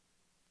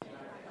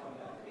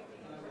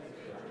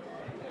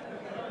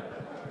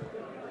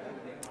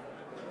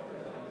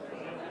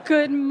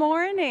Good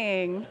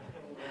morning.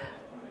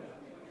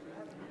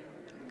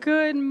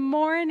 Good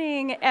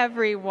morning,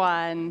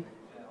 everyone.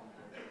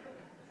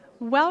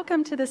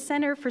 Welcome to the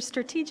Center for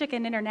Strategic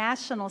and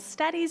International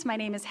Studies. My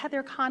name is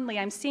Heather Conley.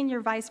 I'm Senior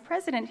Vice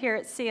President here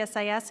at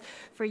CSIS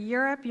for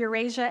Europe,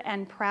 Eurasia,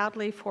 and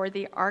proudly for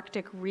the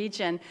Arctic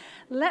region.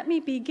 Let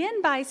me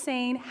begin by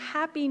saying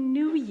Happy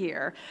New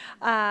Year.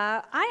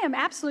 I am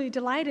absolutely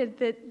delighted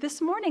that this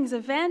morning's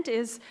event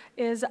is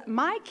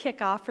my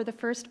kickoff for the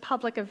first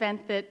public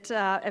events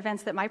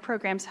that my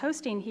program's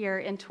hosting here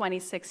in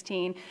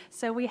 2016.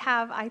 So we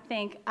have, I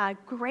think, a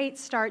great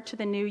start to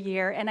the new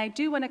year, and I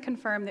do want to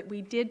confirm that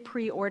we did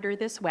pre-order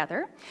this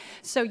weather,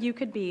 so you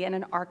could be in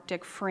an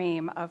Arctic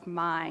frame of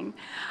mind.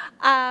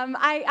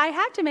 I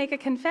have to make a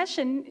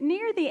confession.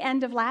 Near the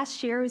end of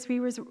last year, as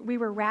we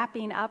were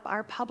wrapping up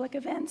our public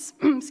events,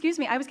 excuse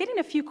me, I was getting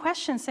a few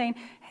questions saying,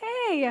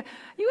 hey,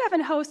 you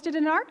haven't hosted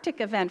an Arctic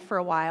event for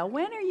a while.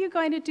 When are you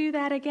going to do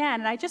that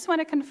again? And I just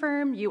want to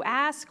confirm, you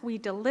ask, we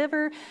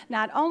deliver.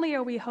 Not only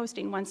are we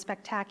hosting one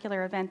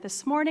spectacular event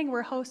this morning,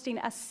 we're hosting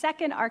a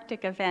second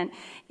Arctic event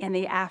in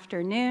the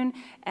afternoon,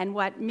 and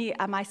what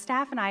my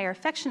staff and I are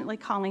affectionately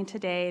calling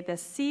today the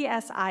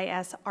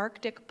CSIS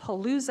Arctic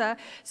Palooza.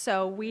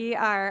 So we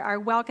are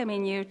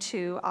welcoming you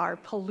to our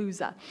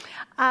Palooza.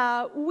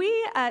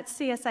 We at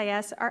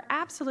CSIS are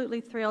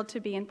absolutely thrilled to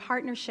be in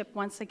partnership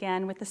once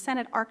again with the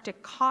Senate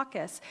Arctic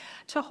Caucus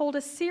to hold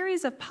a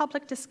series of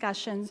public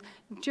discussions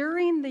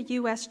during the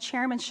U.S.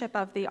 chairmanship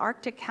of the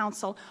Arctic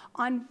Council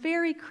on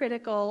very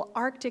critical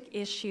Arctic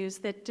issues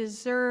that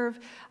deserve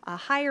a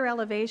higher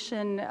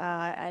elevation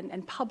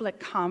and public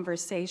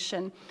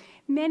conversation.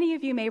 Many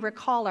of you may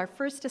recall our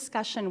first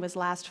discussion was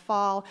last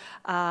fall,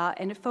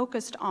 and it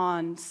focused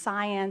on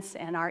science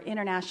and our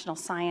international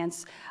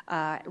science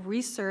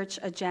research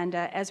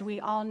agenda. As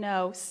we all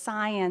know,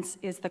 science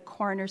is the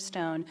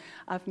cornerstone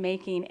of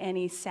making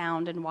any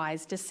sound and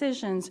wise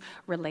decisions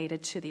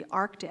related to the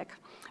Arctic.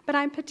 But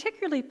I'm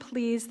particularly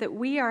pleased that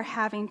we are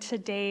having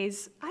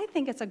today's, I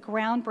think it's a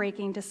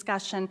groundbreaking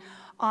discussion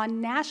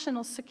on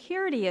national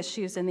security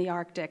issues in the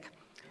Arctic.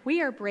 We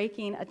are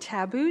breaking a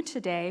taboo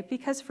today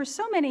because for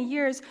so many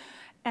years,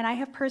 and I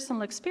have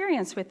personal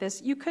experience with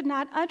this, you could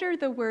not utter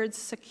the words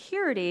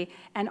security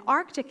and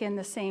Arctic in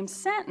the same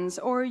sentence,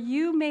 or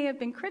you may have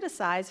been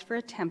criticized for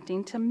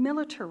attempting to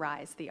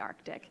militarize the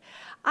Arctic.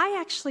 I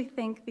actually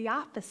think the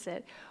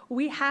opposite.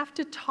 We have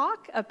to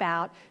talk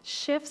about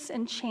shifts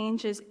and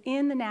changes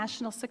in the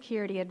national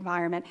security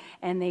environment,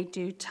 and they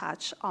do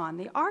touch on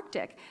the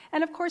Arctic.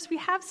 And of course, we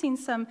have seen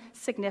some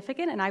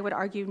significant, and I would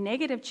argue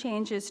negative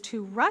changes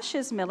to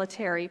Russia's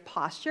military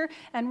posture,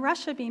 and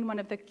Russia being one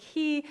of the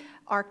key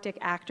Arctic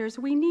actors,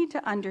 we need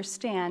to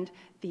understand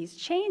these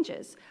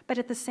changes. But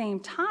at the same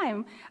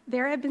time,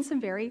 there have been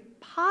some very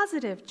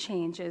positive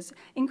changes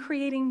in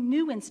creating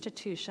new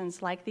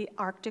institutions like the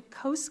Arctic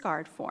Coast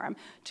Guard Forum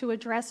to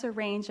address a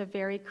range of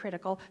very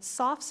critical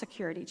soft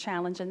security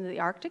challenges in the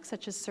Arctic,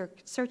 such as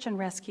search and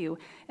rescue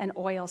and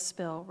oil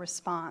spill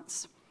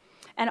response.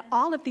 And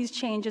all of these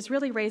changes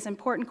really raise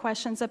important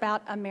questions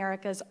about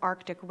America's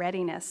Arctic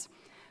readiness.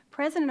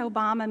 President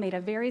Obama made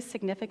a very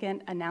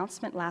significant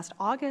announcement last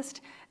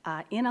August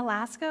in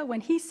Alaska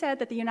when he said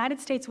that the United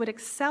States would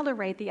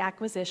accelerate the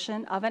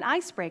acquisition of an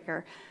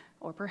icebreaker,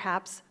 or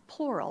perhaps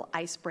plural,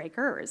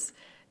 icebreakers.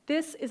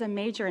 This is a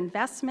major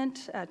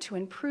investment to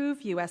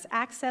improve U.S.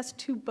 access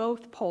to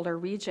both polar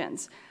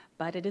regions,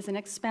 but it is an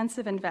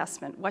expensive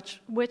investment,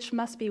 which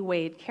must be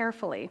weighed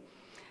carefully.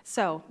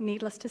 So,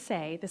 needless to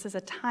say, this is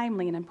a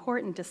timely and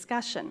important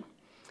discussion.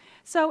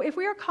 So if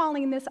we are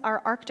calling this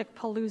our Arctic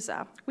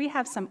Palooza, we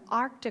have some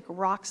Arctic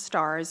rock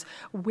stars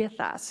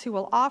with us who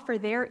will offer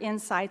their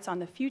insights on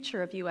the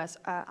future of U.S.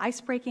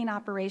 icebreaking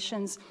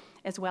operations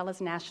as well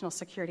as national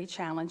security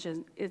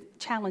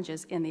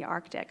challenges in the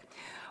Arctic.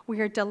 We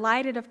are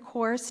delighted, of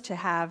course, to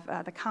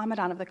have the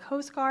Commandant of the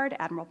Coast Guard,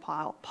 Admiral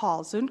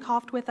Paul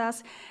Zukunft, with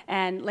us.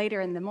 And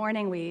later in the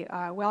morning, we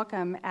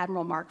welcome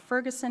Admiral Mark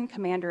Ferguson,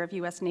 Commander of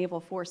U.S.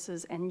 Naval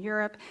Forces in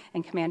Europe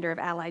and Commander of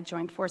Allied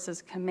Joint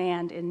Forces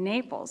Command in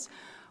Naples.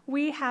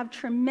 We have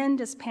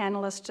tremendous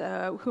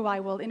panelists who I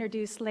will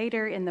introduce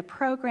later in the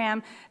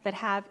program that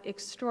have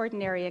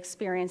extraordinary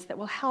experience that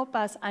will help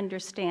us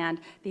understand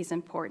these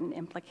important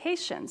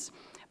implications.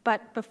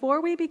 But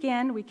before we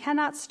begin, we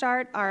cannot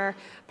start our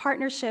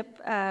partnership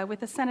with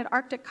the Senate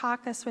Arctic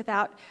Caucus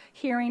without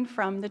hearing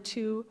from the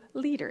two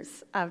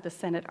leaders of the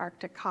Senate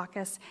Arctic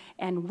Caucus.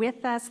 And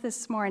with us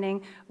this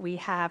morning, we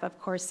have, of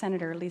course,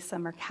 Senator Lisa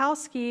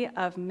Murkowski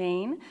of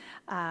Maine,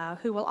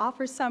 who will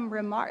offer some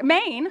remarks.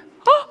 Maine?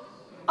 Oh,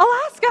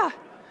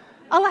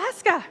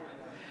 Alaska.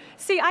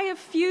 See, I have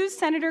fused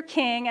Senator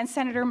King and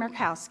Senator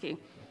Murkowski.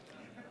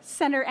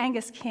 Senator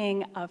Angus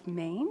King of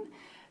Maine,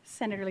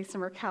 Senator Lisa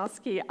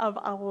Murkowski of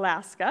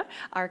Alaska,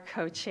 our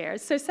co-chair.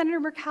 So Senator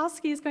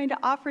Murkowski is going to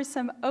offer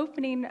some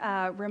opening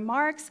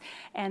remarks,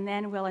 and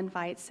then we'll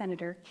invite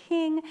Senator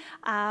King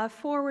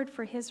forward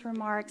for his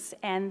remarks,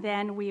 and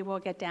then we will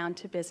get down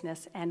to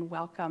business and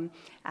welcome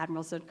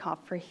Admiral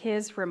Zukunft for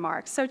his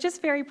remarks. So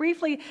just very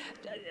briefly,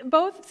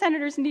 both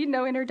senators need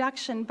no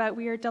introduction, but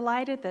we are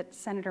delighted that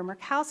Senator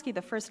Murkowski,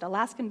 the first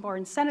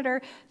Alaskan-born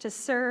senator to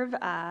serve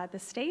the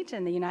state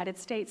in the United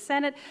States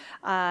Senate,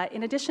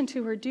 in addition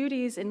to her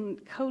duties in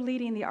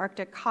co-leading the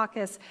Arctic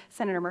Caucus,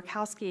 Senator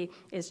Murkowski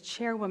is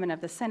chairwoman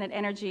of the Senate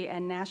Energy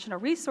and National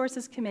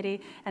Resources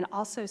Committee and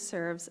also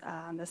serves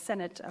on the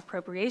Senate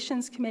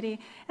Appropriations Committee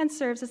and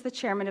serves as the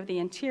chairman of the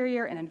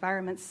Interior and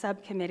Environment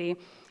Subcommittee.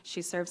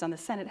 She serves on the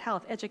Senate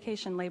Health,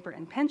 Education, Labor,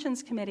 and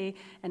Pensions Committee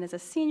and is a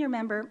senior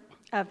member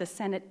of the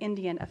Senate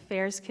Indian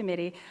Affairs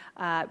Committee.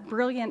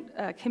 Brilliant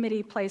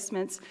committee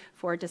placements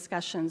for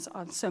discussions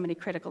on so many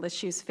critical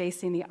issues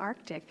facing the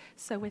Arctic.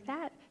 So with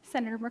that,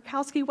 Senator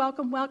Murkowski,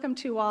 welcome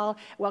to all.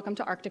 Welcome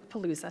to Arctic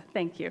Palooza.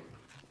 Thank you.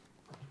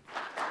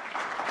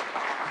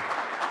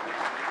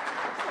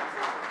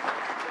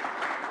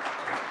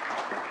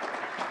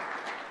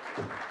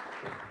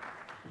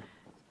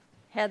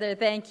 Heather,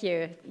 thank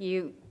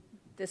you.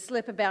 The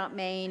slip about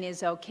Maine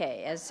is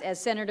okay. As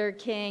Senator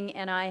King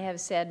and I have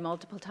said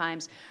multiple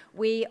times,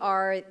 we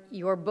are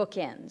your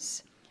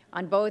bookends.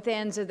 On both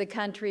ends of the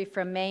country,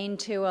 from Maine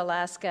to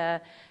Alaska,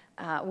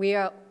 we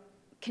are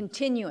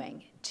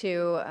continuing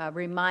to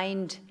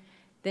remind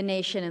the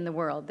nation and the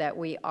world that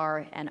we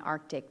are an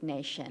Arctic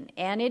nation.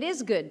 And it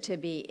is good to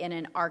be in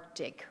an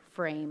Arctic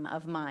frame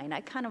of mind.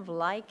 I kind of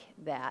like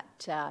that.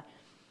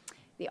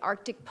 The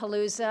Arctic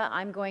Palooza,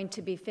 I'm going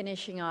to be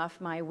finishing off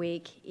my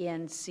week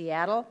in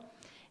Seattle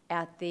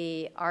at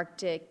the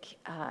Arctic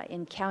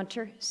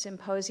Encounter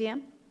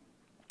Symposium.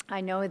 I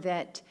know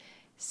that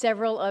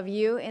several of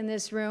you in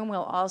this room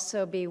will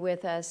also be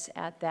with us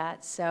at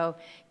that. So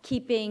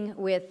keeping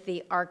with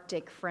the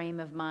Arctic frame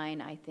of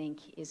mind, I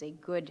think, is a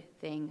good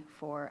thing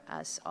for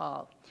us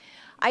all.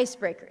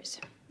 Icebreakers.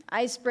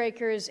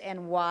 Icebreakers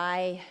and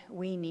why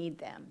we need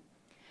them.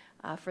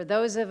 For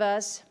those of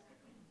us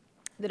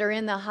that are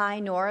in the high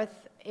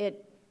north,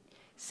 it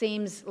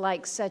seems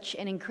like such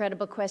an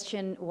incredible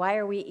question. Why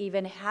are we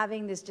even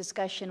having this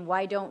discussion?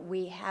 Why don't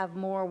we have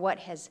more? What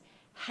has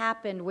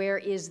happened? Where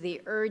is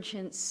the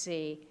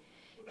urgency?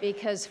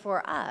 Because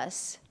for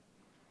us,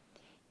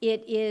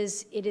 it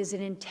is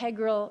an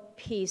integral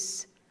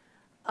piece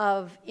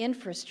of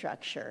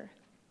infrastructure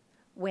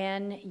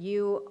when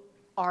you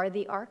are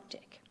the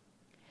Arctic.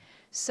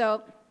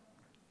 So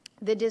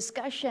the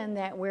discussion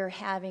that we're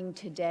having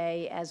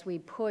today as we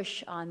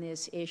push on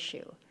this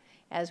issue,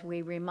 as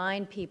we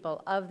remind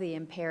people of the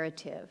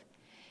imperative,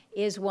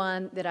 is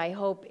one that I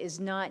hope is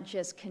not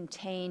just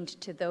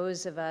contained to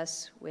those of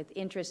us with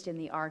interest in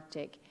the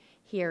Arctic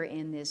here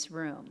in this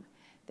room,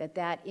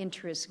 that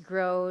interest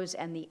grows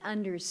and the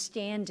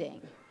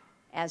understanding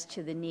as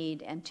to the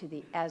need and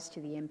as to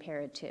the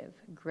imperative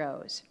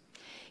grows.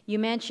 You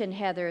mentioned,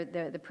 Heather,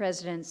 the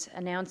President's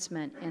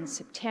announcement in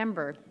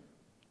September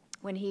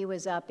when he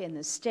was up in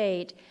the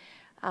state,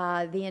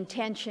 the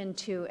intention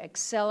to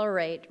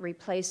accelerate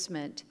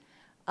replacement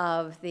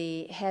of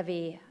the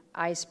heavy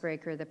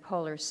icebreaker, the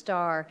Polar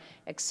Star,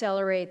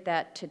 accelerate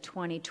that to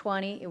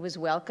 2020. It was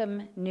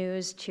welcome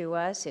news to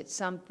us. It's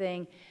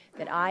something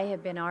that I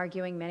have been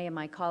arguing, many of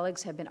my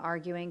colleagues have been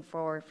arguing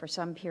for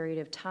some period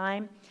of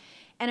time.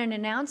 And an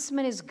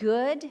announcement is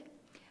good,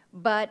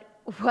 but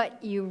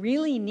what you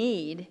really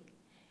need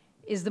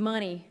is the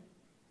money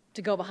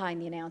to go behind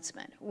the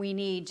announcement. We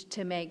need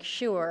to make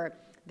sure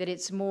that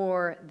it's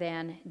more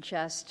than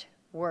just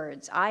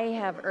words. I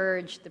have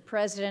urged the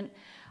President,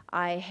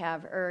 I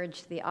have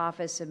urged the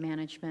Office of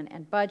Management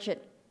and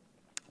Budget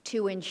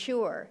to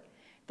ensure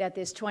that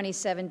this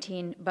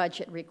 2017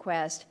 budget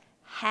request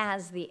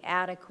has the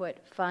adequate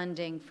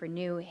funding for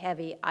new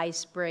heavy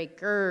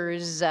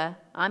icebreakers,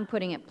 I'm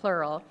putting it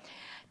plural,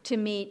 to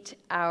meet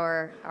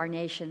our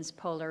nation's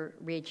polar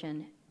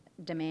region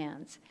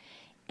demands.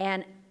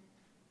 And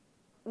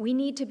we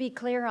need to be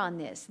clear on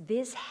this.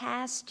 This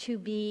has to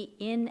be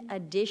in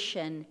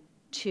addition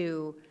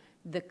to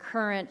the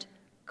current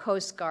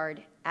Coast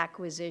Guard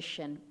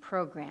acquisition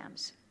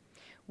programs.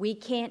 We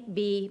can't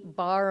be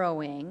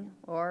borrowing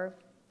or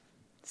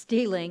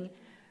stealing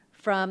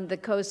from the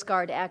Coast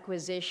Guard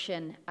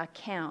acquisition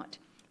account.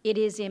 It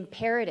is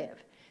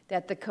imperative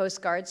that the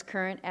Coast Guard's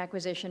current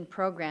acquisition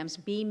programs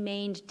be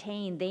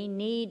maintained. They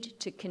need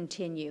to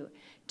continue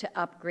to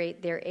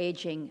upgrade their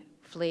aging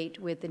fleet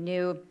with the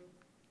new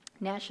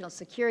national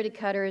security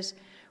cutters,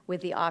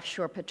 with the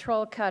offshore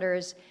patrol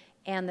cutters,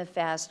 and the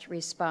fast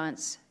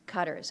response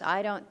cutters.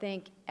 I don't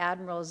think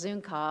Admiral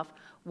Zukunft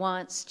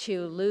wants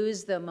to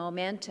lose the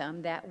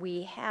momentum that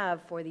we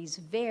have for these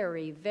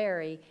very,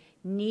 very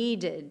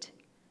needed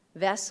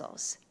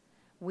vessels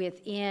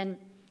within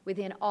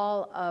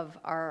all of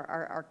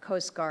our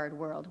Coast Guard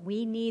world.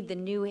 We need the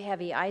new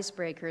heavy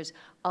icebreakers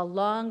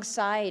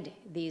alongside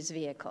these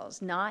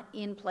vehicles, not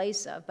in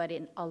place of, but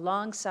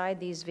alongside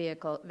these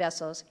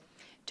vessels,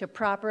 to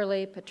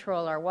properly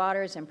patrol our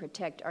waters and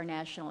protect our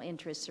national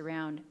interests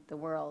around the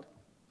world.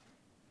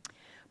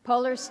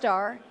 Polar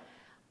Star,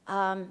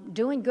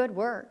 doing good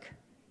work.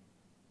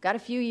 Got a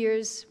few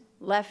years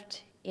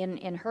left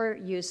in her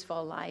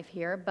useful life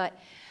here,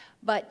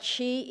 but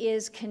she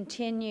is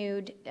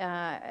continuing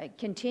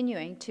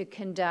to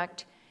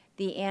conduct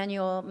the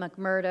annual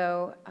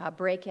McMurdo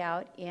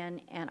breakout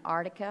in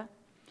Antarctica.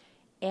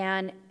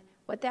 And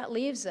what that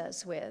leaves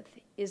us with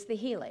is the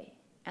Healy.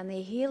 And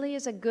the Healy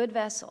is a good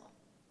vessel.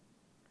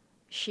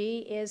 She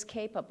is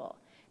capable,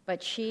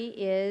 but she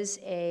is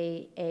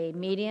a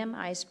medium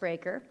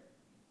icebreaker,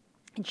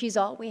 and she's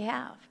all we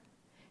have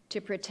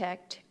to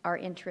protect our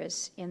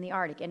interests in the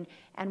Arctic.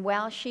 And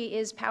while she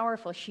is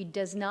powerful, she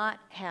does not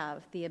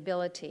have the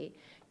ability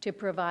to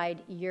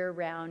provide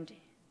year-round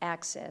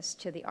access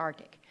to the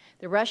Arctic.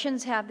 The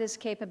Russians have this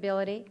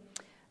capability.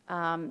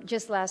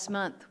 Just last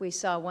month, we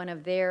saw one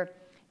of their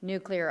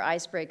nuclear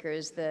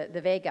icebreakers,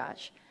 the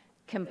Vagash,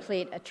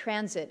 complete a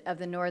transit of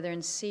the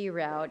Northern Sea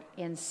route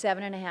in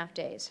 7.5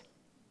 days.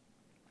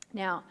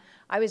 Now,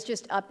 I was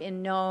just up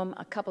in Nome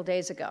a couple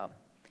days ago.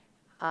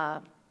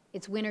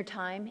 It's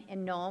wintertime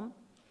in Nome,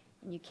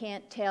 and you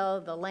can't tell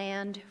the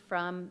land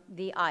from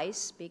the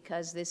ice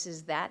because this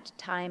is that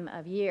time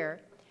of year.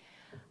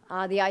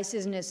 The ice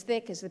isn't as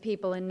thick as the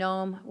people in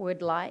Nome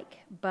would like,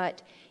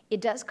 but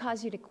it does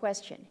cause you to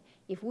question.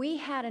 If we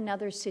had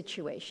another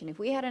situation, if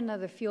we had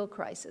another fuel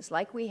crisis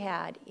like we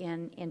had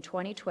in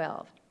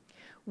 2012,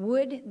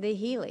 would the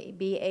Healy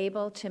be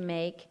able to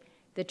make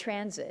the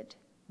transit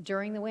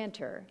during the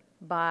winter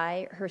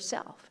by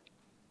herself?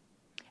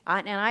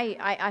 And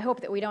I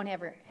hope that we don't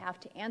ever have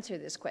to answer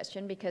this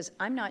question because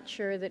I'm not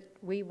sure that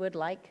we would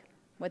like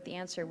what the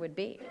answer would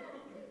be.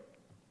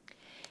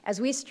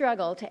 As we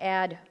struggle to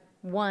add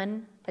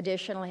one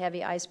additional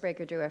heavy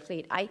icebreaker to our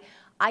fleet,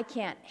 I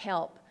can't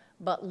help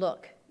but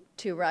look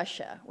to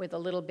Russia with a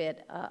little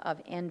bit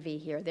of envy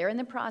here. They're in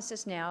the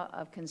process now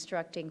of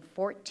constructing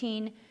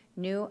 14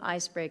 new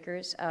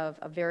icebreakers of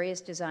various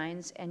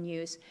designs and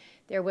use.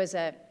 There was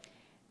a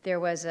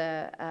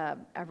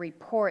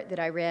report that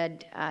I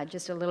read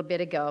just a little bit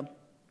ago.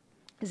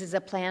 This is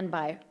a plan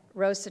by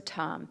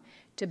Rasicot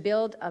to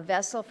build a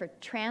vessel for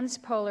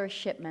transpolar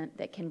shipment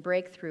that can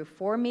break through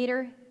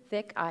 4-meter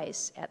thick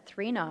ice at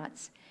 3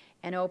 knots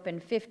and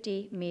open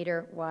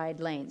 50-meter wide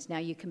lanes. Now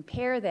you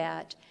compare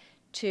that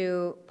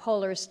to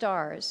Polar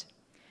Star's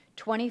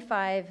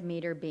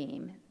 25-meter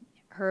beam,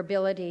 her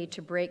ability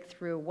to break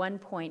through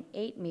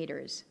 1.8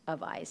 meters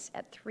of ice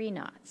at 3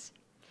 knots.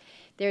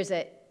 There's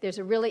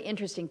a really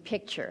interesting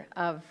picture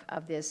of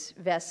this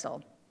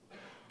vessel,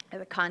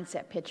 the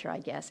concept picture, I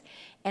guess,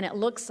 and it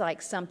looks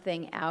like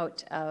something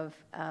out of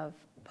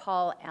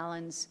Paul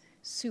Allen's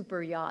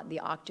super yacht, the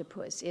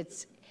Octopus.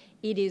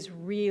 It is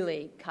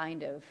really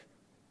kind of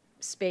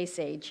space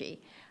agey,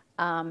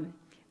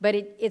 but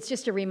it's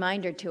just a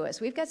reminder to us.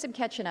 We've got some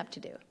catching up to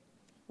do.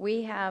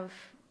 We have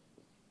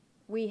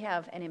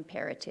an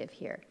imperative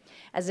here.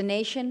 As a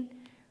nation,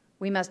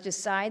 we must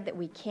decide that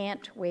we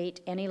can't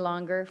wait any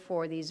longer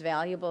for these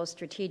valuable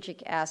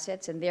strategic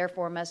assets and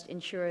therefore must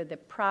ensure the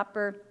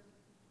proper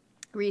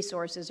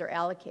resources are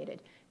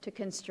allocated to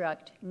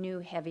construct new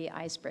heavy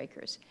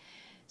icebreakers.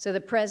 So the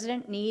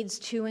President needs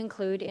to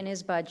include in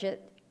his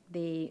budget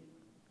the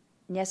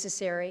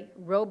necessary,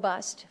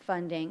 robust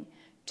funding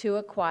to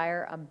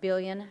acquire a $1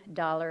 billion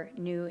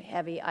new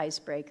heavy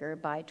icebreaker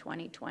by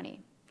 2020.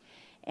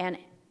 And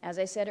as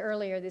I said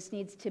earlier, this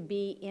needs to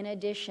be in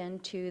addition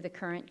to the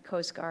current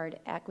Coast Guard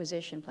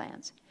acquisition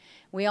plans.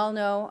 We all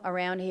know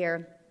around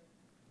here,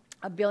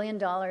 $1 billion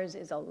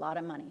is a lot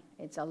of money.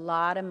 It's a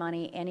lot of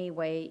money any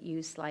way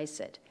you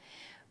slice it.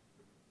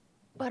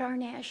 But our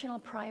national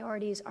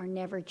priorities are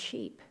never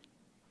cheap.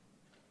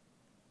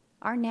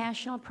 Our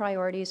national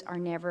priorities are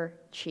never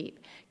cheap.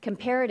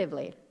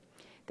 Comparatively,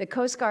 the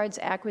Coast Guard's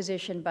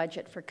acquisition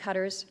budget for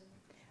cutters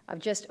of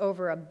just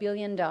over $1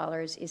 billion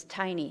is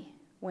tiny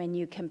when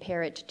you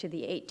compare it to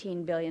the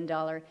 $18 billion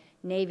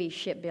Navy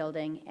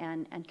shipbuilding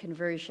and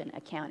conversion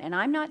account. And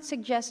I'm not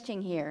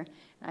suggesting here,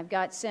 I've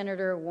got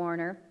Senator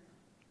Warner,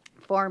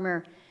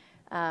 former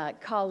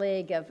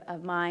colleague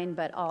of mine,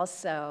 but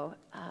also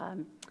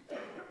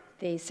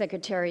the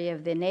Secretary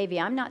of the Navy.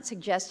 I'm not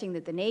suggesting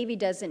that the Navy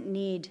doesn't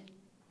need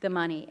the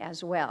money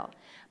as well,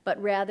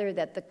 but rather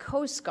that the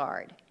Coast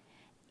Guard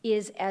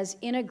is as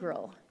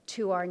integral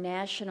to our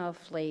national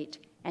fleet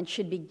and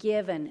should be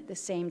given the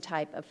same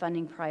type of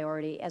funding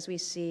priority as we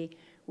see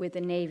with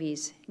the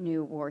Navy's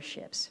new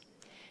warships.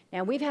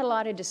 Now, we've had a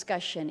lot of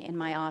discussion in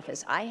my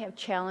office. I have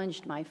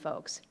challenged my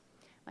folks.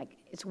 Like,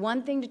 it's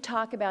one thing to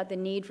talk about the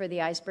need for the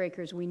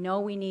icebreakers. We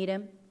know we need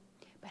them,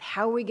 but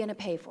how are we going to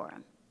pay for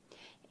them?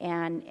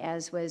 And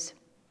as was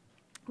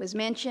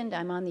mentioned,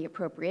 I'm on the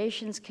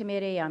Appropriations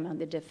Committee, I'm on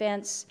the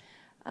Defense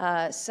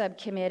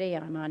Subcommittee,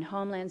 I'm on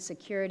Homeland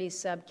Security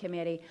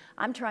Subcommittee.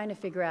 I'm trying to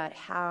figure out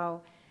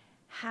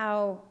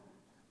how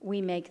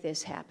we make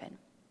this happen.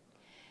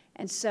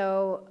 And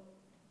so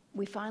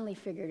we finally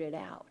figured it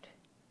out.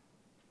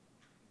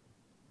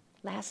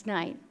 Last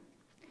night,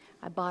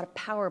 I bought a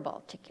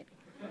Powerball ticket.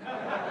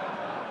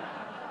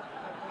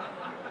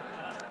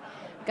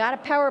 Got a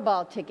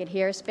Powerball ticket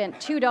here, spent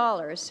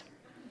 $2.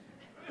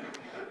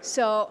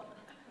 So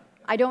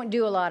I don't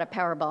do a lot of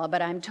Powerball,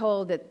 but I'm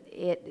told that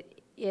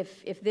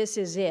if this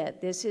is it,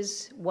 this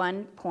is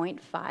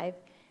 $1.5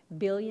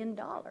 billion.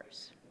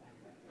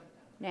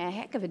 Now, a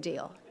heck of a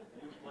deal.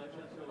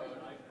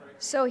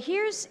 So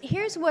here's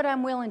what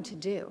I'm willing to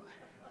do.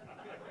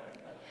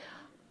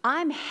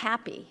 I'm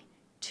happy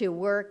to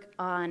work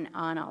on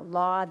a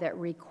law that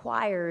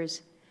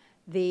requires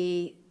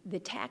the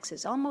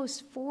taxes,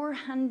 almost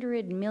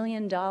 $400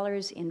 million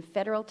in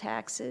federal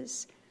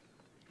taxes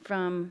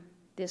from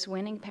this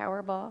winning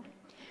Powerball.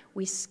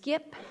 We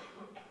skip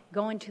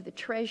going to the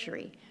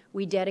Treasury.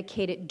 We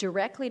dedicate it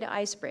directly to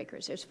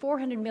icebreakers. There's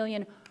 $400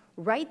 million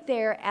right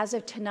there as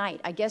of tonight.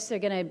 I guess they're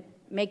going to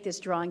make this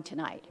drawing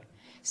tonight.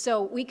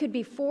 So we could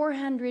be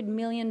 $400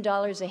 million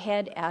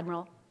ahead,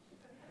 Admiral.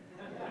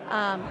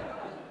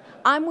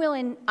 I'm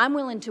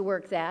willing to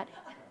work that.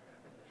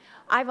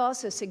 I've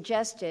also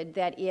suggested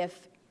that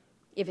if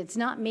it's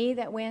not me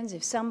that wins,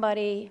 if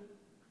somebody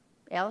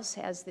else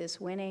has this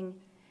winning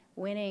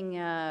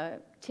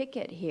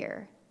ticket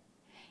here,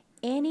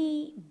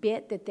 any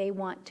bit that they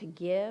want to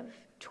give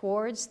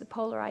towards the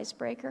polar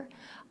icebreaker,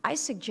 I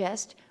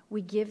suggest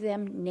we give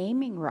them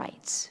naming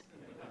rights.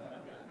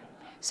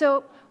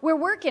 So we're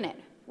working it.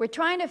 We're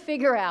trying to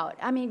figure out,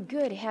 I mean,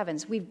 good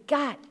heavens, we've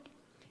got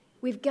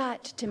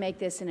to make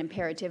this an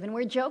imperative. And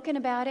we're joking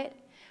about it,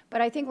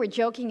 but I think we're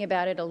joking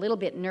about it a little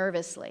bit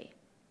nervously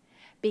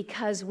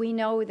because we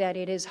know that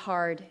it is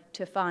hard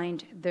to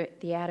find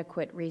the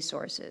adequate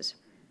resources.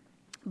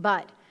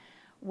 But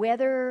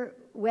whether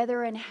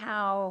and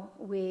how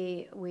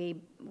we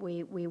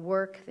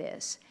work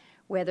this,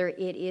 whether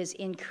it is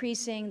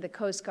increasing the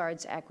Coast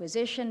Guard's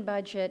acquisition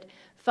budget,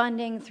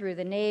 funding through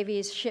the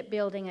Navy's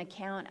shipbuilding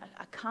account,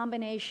 a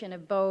combination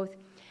of both,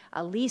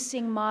 a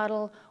leasing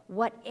model,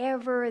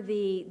 whatever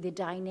the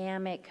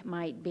dynamic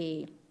might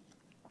be,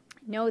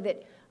 know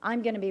that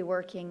I'm going to be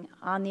working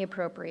on the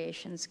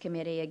Appropriations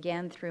Committee,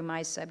 again through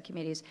my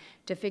subcommittees,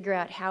 to figure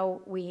out how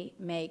we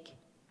make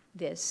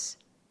this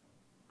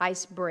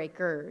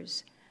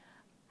icebreakers,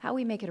 how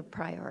we make it a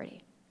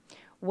priority.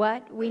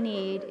 What we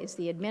need is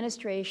the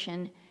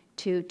administration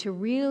to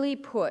really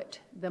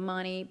put the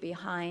money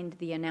behind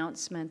the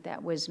announcement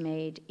that was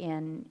made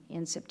in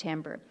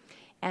September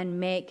and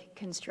make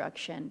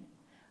construction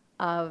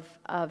of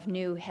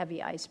new heavy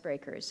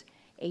icebreakers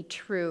a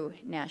true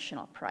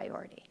national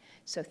priority.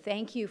 So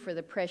thank you for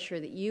the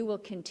pressure that you will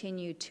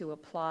continue to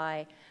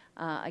apply.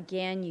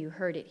 Again, you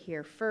heard it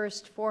here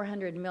first,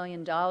 $400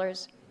 million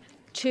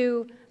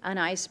to an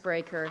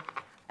icebreaker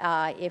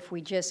if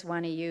we just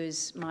want to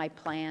use my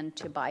plan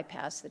to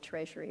bypass the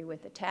Treasury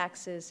with the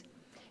taxes.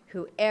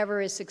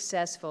 Whoever is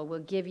successful will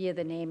give you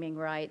the naming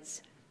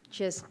rights.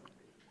 Just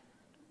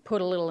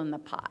put a little in the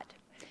pot.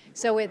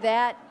 So with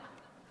that,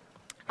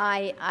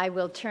 I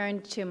will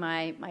turn to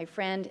my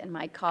friend and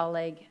my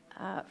colleague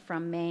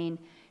from Maine,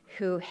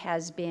 who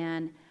has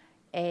been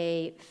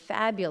a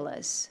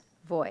fabulous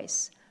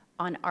voice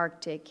on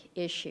Arctic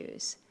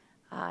issues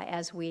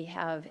as we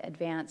have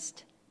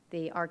advanced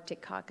the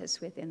Arctic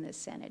Caucus within the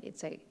Senate.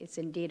 It's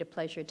indeed a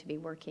pleasure to be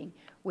working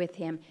with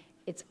him.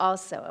 It's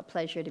also a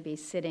pleasure to be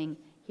sitting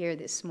here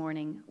this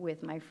morning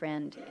with my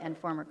friend and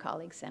former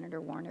colleague,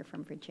 Senator Warner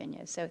from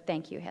Virginia. So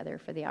thank you, Heather,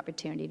 for the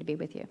opportunity to be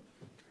with you.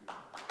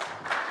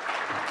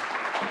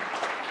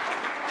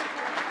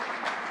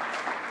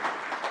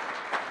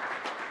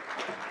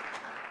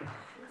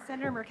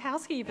 Senator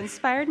Murkowski, you've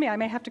inspired me. I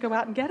may have to go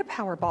out and get a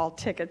Powerball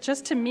ticket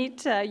just to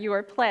meet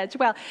your pledge.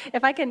 Well,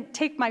 if I can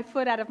take my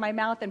foot out of my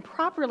mouth and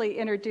properly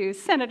introduce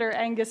Senator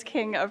Angus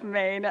King of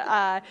Maine,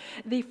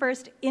 the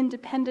first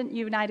independent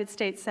United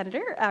States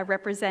Senator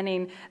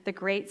representing the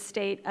great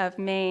state of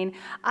Maine.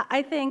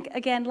 I think,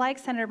 again, like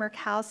Senator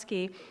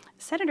Murkowski,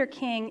 Senator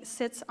King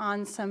sits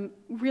on some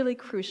really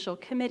crucial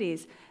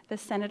committees: the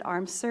Senate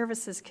Armed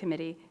Services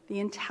Committee, the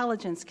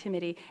Intelligence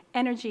Committee,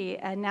 Energy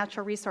and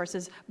Natural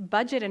Resources,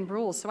 Budget and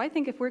Rules. So I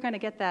think if we're going to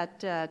get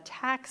that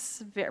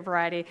tax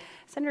variety,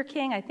 Senator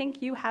King, I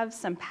think you have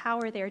some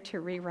power there to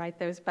rewrite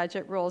those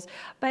budget rules.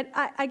 But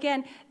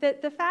again,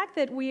 the fact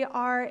that we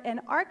are an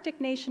Arctic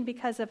nation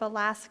because of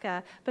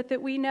Alaska, but that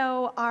we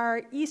know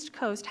our East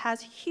Coast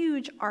has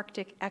huge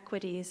Arctic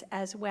equities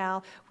as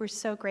well, we're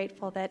so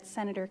grateful that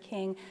Senator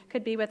King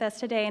could be with us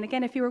today. And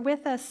again, if you were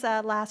with us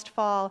last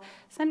fall,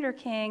 Senator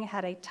King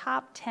had a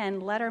top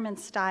 10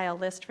 Letterman-style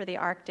list for the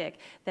Arctic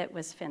that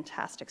was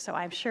fantastic. So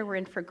I'm sure we're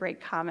in for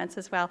great comments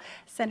as well.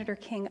 Senator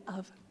King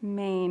of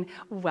Maine,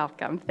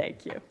 welcome.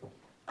 Thank you.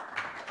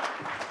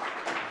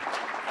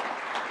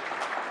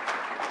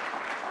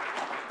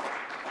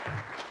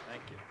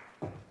 Thank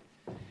you.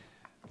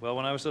 Well,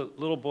 when I was a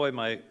little boy,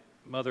 my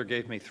mother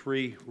gave me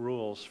 3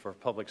 rules for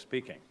public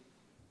speaking.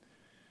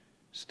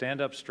 Stand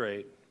up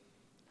straight,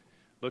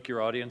 look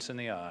your audience in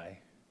the eye,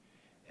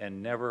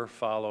 and never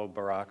follow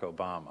Barack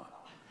Obama.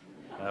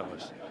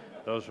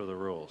 Those were the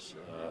rules.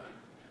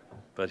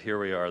 But here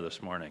we are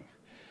this morning.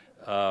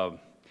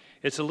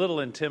 It's a little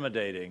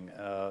intimidating.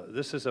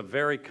 This is a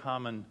very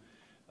common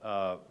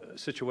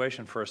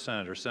situation for a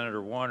senator.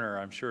 Senator Warner,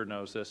 I'm sure,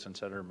 knows this, and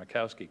Senator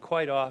Murkowski.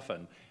 Quite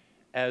often,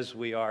 as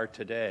we are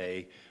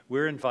today,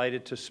 we're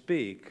invited to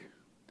speak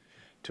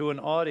to an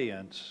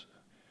audience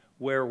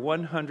where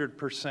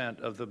 100%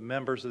 of the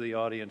members of the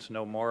audience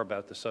know more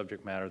about the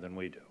subject matter than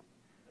we do.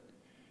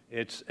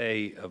 It's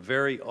a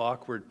very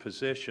awkward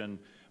position,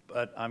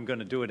 but I'm going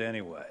to do it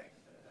anyway.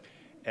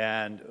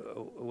 And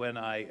when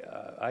I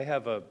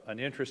have an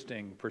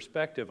interesting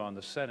perspective on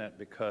the Senate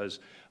because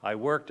I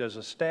worked as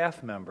a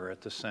staff member at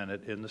the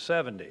Senate in the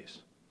 70s,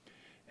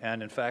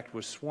 and in fact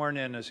was sworn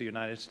in as a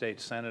United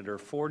States Senator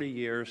 40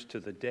 years to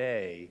the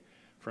day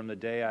from the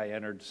day I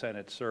entered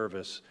Senate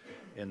service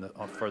in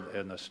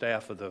the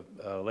staff of the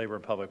Labor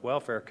and Public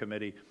Welfare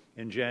Committee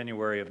in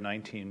January of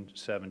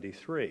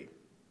 1973.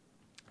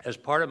 As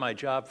part of my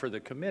job for the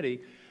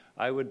committee,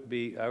 I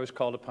was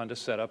called upon to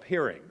set up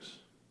hearings.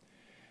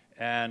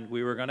 And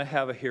we were going to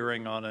have a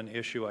hearing on an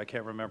issue, I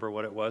can't remember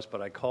what it was,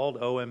 but I called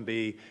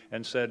OMB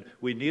and said,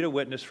 we need a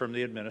witness from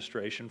the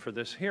administration for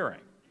this hearing.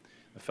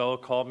 The fellow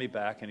called me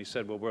back and he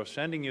said, well, we're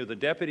sending you the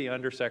Deputy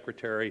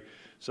Undersecretary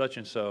such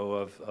and so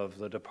of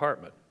the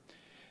department.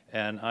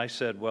 And I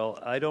said, well,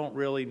 I don't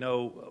really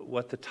know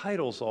what the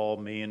titles all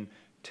mean.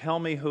 Tell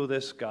me who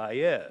this guy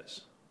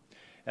is.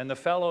 And the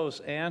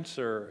fellow's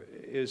answer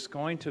is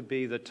going to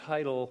be the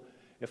title.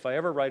 If I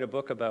ever write a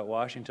book about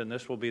Washington,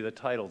 this will be the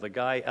title. The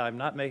guy, I'm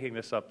not making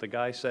this up, the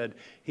guy said,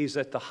 he's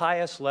at the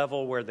highest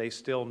level where they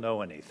still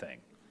know anything.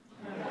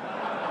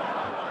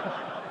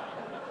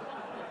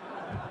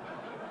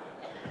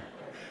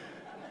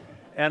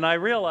 And I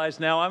realize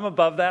now I'm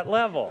above that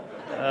level.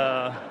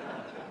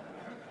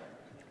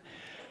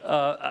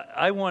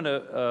 I want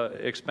to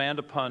expand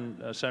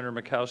upon Senator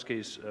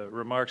Murkowski's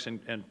remarks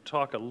and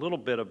talk a little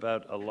bit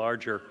about a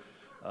larger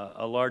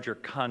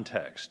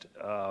context.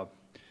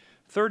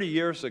 30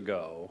 years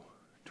ago,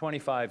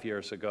 25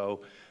 years ago,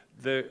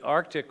 the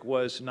Arctic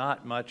was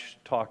not much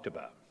talked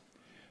about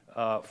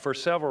for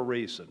several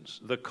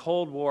reasons. The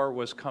Cold War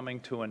was coming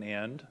to an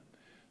end,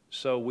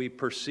 so we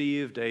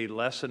perceived a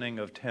lessening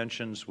of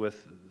tensions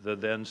with the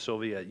then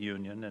Soviet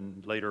Union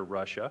and later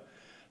Russia.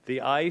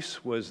 The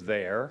ice was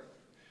there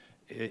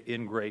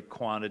in great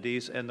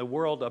quantities, and the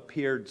world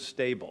appeared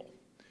stable.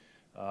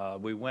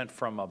 We went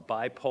from a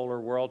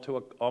bipolar world to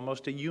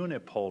almost a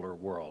unipolar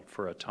world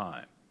for a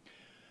time.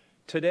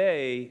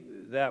 Today,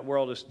 that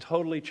world has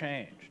totally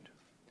changed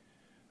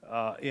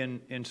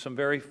in some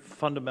very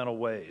fundamental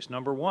ways.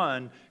 Number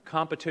one,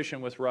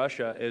 competition with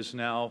Russia is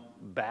now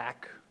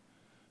back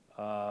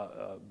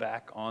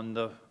on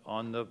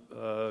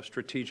the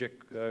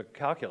strategic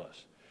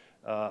calculus.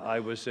 I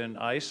was in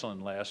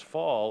Iceland last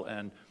fall,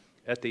 and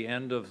at the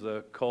end of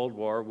the Cold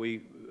War,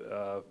 we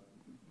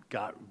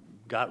got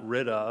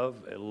rid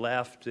of,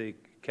 left the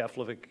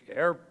Keflavik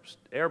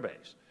air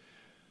base.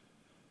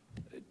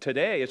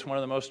 Today, it's one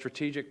of the most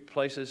strategic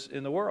places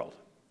in the world.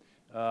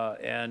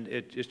 And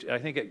I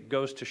think it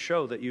goes to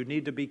show that you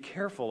need to be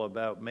careful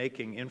about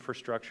making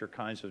infrastructure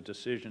kinds of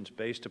decisions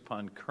based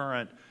upon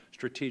current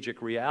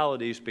strategic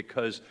realities,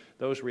 because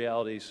those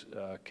realities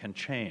can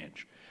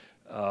change.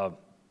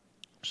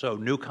 So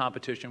new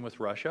competition with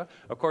Russia.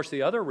 Of course,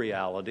 the other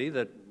reality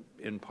that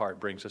in part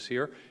brings us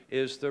here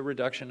is the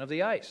reduction of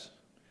the ice.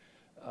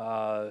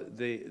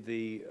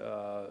 The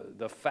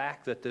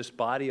fact that this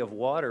body of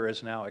water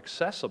is now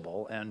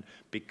accessible and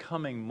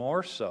becoming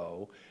more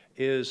so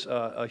is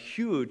a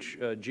huge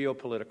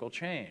geopolitical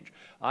change.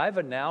 I've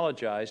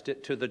analogized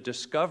it to the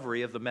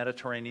discovery of the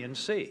Mediterranean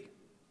Sea.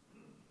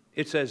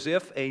 It's as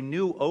if a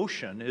new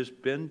ocean has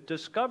been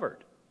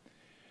discovered.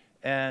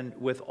 And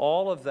with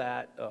all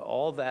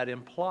that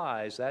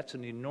implies, that's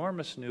an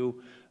enormous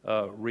new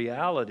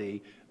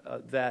reality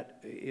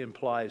that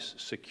implies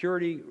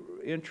security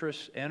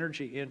interests,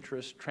 energy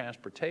interests,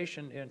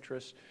 transportation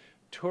interests,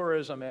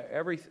 tourism,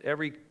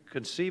 every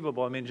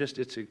conceivable. I mean, just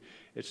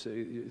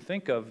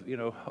think of,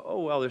 oh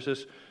well,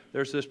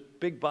 there's this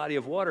big body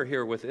of water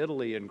here with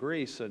Italy and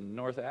Greece and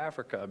North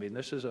Africa. I mean,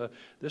 this is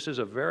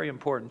a very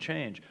important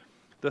change.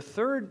 The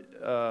third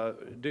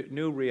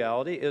new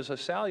reality is a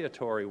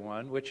salutary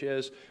one, which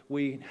is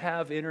we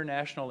have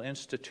international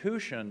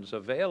institutions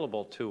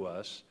available to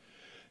us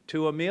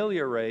to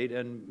ameliorate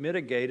and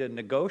mitigate and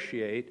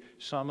negotiate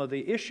some of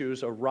the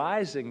issues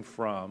arising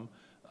from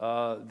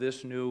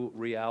this new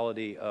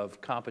reality of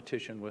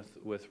competition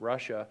with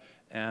Russia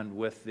and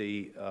with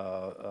the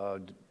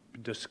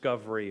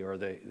discovery or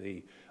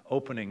the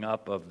opening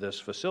up of this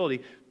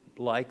facility,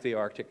 like the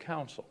Arctic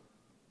Council.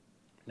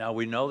 Now,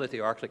 we know that the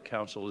Arctic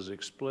Council is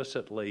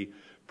explicitly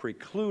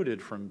precluded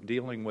from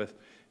dealing with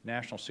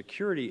national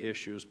security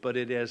issues, but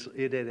it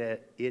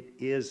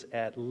is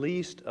at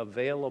least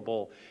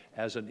available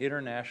as an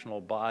international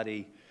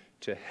body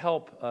to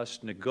help us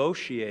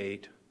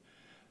negotiate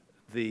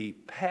the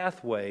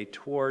pathway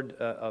toward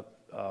a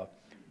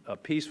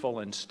peaceful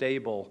and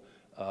stable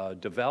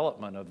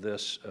development of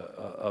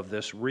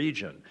this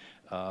region.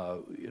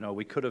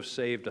 We could have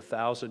saved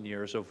 1,000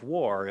 years of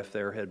war if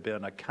there had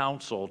been a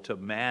council to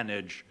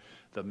manage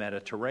the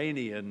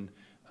Mediterranean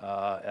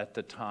at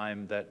the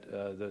time that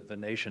the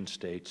nation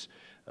states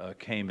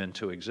came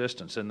into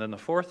existence. And then the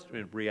fourth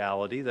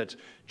reality that's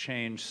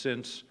changed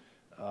since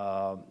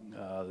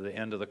the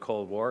end of the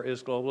Cold War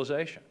is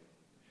globalization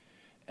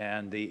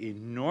and the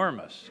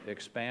enormous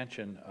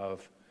expansion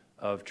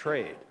of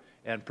trade,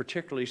 and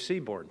particularly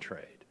seaborne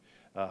trade.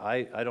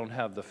 I don't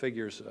have the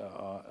figures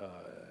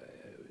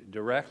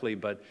directly,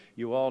 but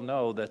you all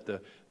know that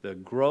the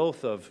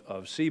growth of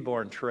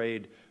seaborne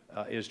trade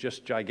is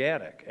just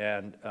gigantic.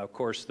 And of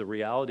course, the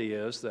reality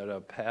is that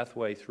a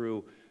pathway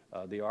through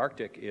the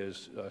Arctic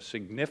is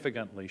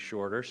significantly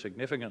shorter,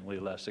 significantly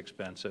less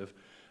expensive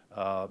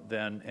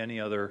than any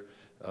other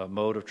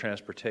mode of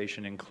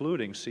transportation,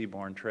 including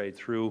seaborne trade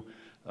through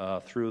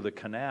the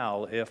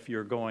canal, if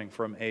you're going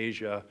from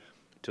Asia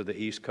to the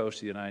east coast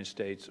of the United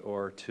States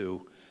or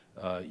to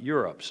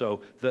Europe.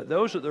 So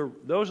those are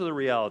the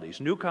realities: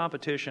 new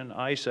competition,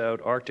 ice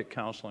out, Arctic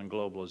Council, and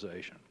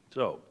globalization.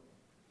 So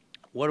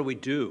what do we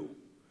do?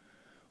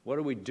 What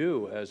do we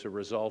do as a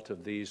result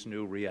of these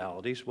new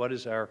realities? What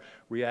is our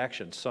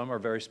reaction? Some are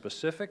very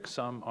specific,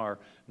 some are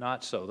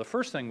not so. The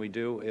first thing we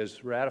do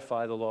is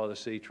ratify the Law of the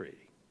Sea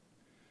Treaty.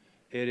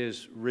 It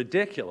is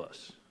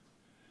ridiculous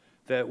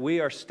that we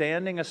are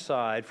standing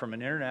aside from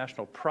an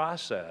international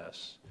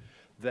process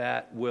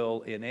that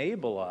will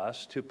enable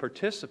us to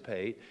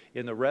participate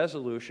in the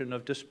resolution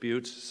of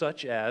disputes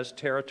such as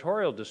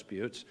territorial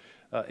disputes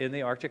in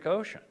the Arctic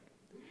Ocean.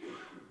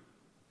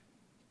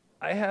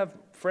 I have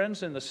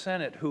friends in the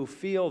Senate who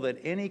feel that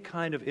any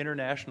kind of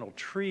international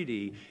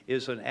treaty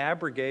is an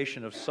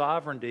abrogation of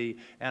sovereignty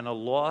and a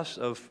loss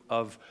of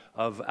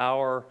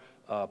our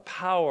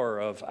power,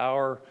 of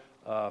our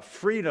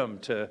freedom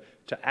to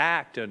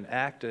act and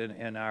act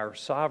in our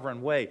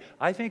sovereign way.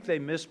 I think they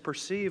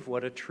misperceive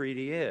what a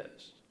treaty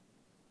is.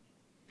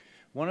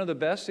 One of the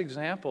best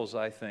examples,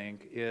 I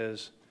think,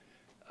 is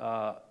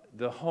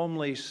the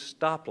homely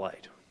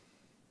stoplight.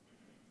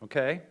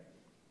 Okay?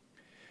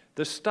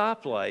 The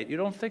stoplight, you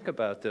don't think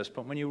about this,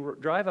 but when you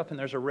drive up and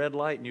there's a red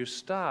light and you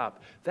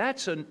stop,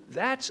 that's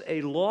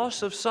a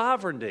loss of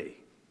sovereignty.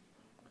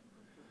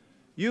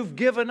 You've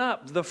given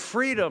up the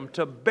freedom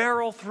to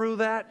barrel through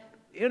that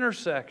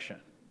intersection.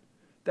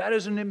 That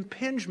is an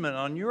impingement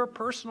on your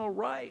personal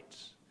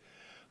rights.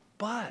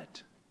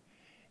 But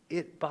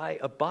by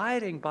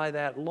abiding by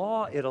that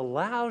law, it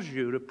allows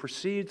you to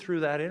proceed through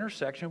that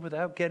intersection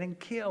without getting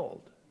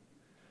killed.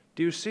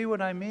 Do you see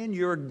what I mean?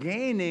 You're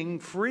gaining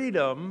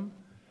freedom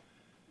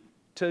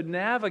to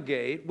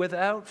navigate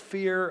without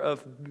fear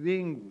of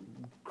being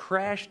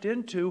crashed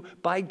into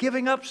by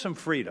giving up some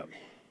freedom.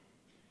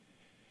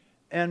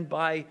 And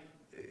by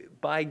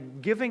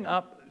giving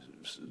up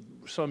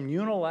some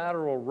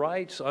unilateral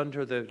rights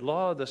under the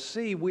law of the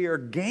sea, we are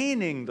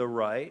gaining the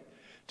right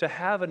to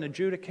have an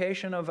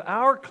adjudication of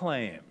our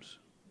claims.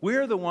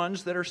 We're the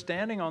ones that are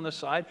standing on the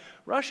side.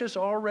 Russia's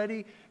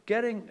already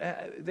getting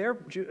their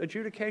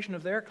adjudication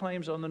of their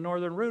claims on the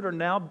northern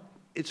route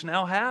it's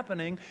now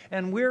happening,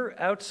 and we're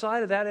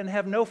outside of that and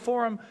have no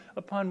forum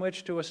upon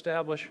which to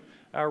establish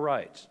our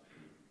rights.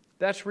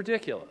 That's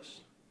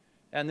ridiculous.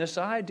 And this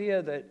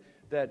idea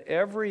that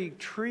every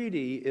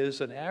treaty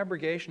is an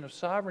abrogation of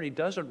sovereignty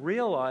doesn't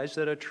realize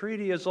that a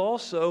treaty is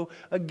also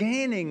a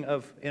gaining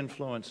of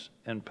influence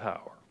and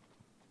power.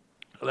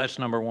 That's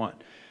number one.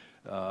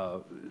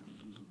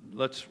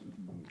 Let's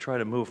try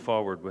to move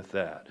forward with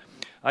that.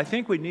 I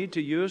think we need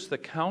to use the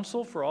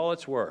Council for all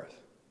it's worth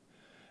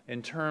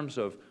in terms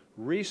of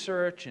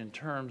research, in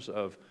terms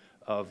of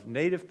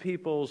native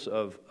peoples,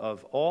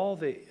 of all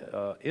the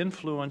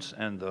influence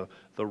and the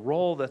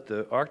role that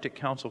the Arctic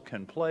Council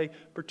can play,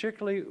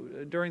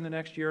 particularly during the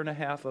next year and a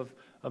half of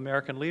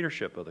American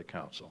leadership of the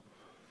Council.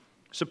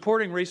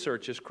 Supporting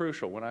research is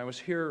crucial. When I was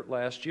here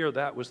last year,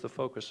 that was the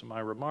focus of my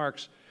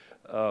remarks.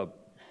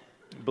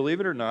 Believe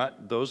it or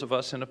not, those of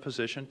us in a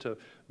position to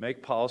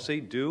make policy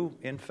do,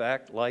 in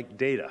fact, like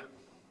data.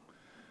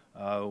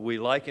 We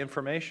like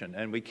information,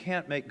 and we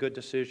can't make good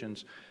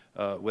decisions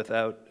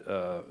without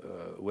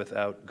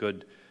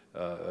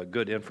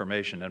good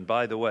information. And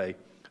by the way,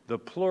 the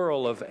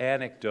plural of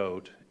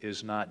anecdote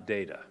is not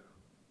data.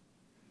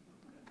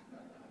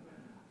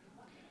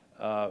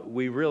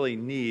 We really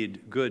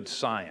need good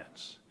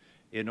science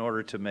in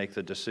order to make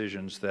the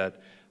decisions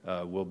that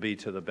will be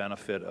to the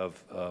benefit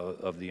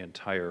of the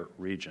entire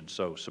region.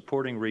 So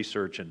supporting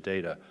research and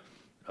data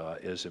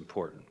is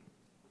important.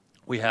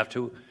 We have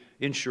to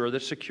ensure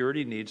that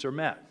security needs are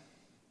met.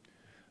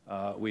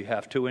 We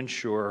have to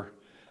ensure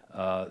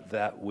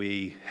that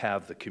we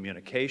have the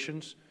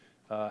communications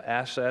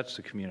assets,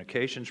 the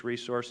communications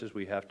resources.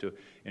 We have to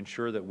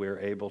ensure that we're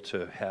able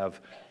to have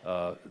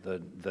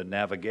the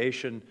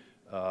navigation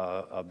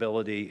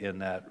ability in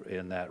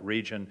that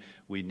region.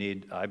 We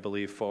need, I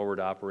believe, forward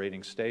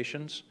operating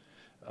stations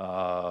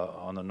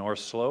on the North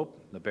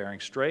Slope, the Bering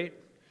Strait.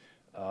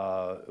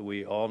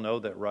 We all know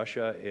that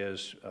Russia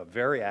is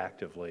very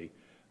actively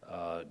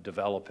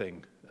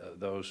developing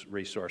those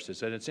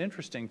resources. And it's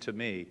interesting to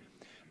me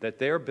that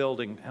they're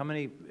building, how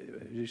many,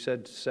 you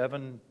said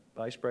 7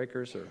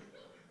 icebreakers or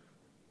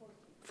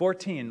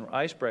 14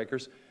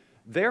 icebreakers.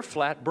 they're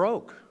flat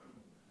broke.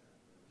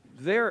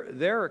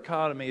 Their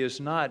economy is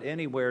not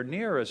anywhere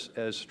near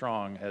as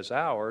strong as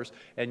ours,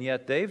 and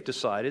yet they've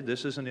decided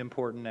this is an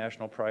important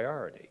national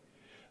priority.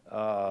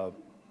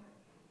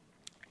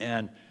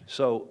 And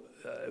so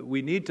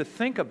we need to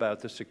think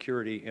about the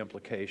security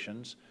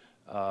implications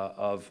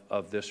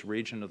of this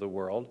region of the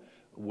world,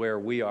 where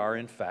we are,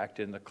 in fact,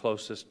 in the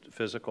closest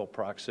physical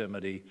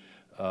proximity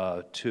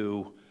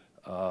to,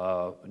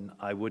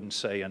 I wouldn't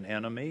say an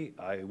enemy,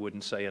 I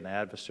wouldn't say an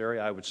adversary,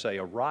 I would say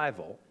a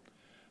rival.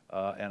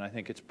 And I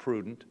think it's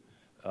prudent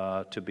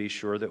to be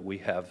sure that we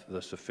have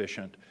the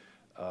sufficient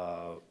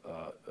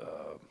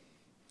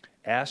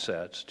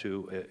assets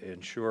to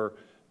ensure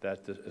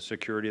that the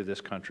security of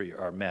this country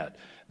are met.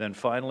 Then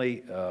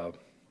finally,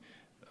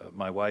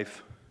 my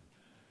wife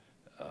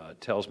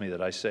tells me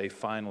that I say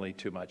finally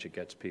too much, it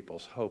gets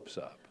people's hopes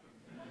up.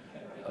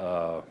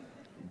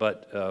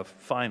 But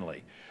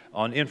finally,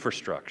 on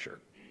infrastructure,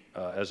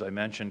 as I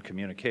mentioned,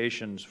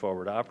 communications,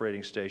 forward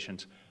operating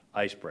stations,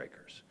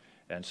 icebreakers.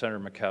 And Senator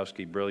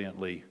Murkowski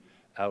brilliantly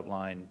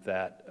outlined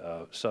that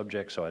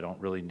subject, so I don't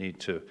really need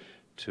to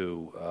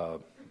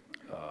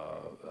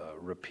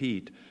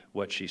repeat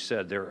what she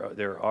said.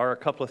 There are a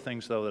couple of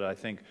things, though, that I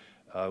think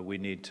we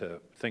need to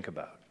think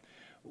about.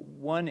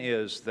 One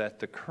is that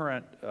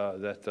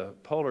the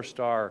polar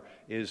star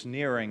is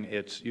nearing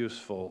its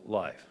useful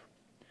life,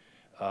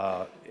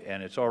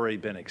 and it's already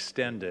been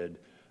extended.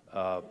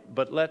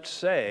 But let's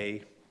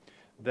say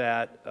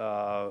that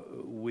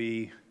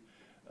we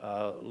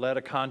let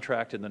a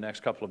contract in the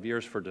next couple of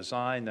years for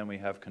design, then we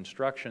have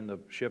construction, the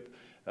ship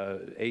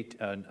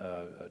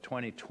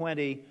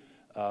 2020,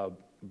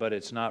 but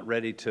it's not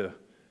ready to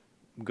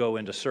go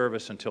into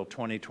service until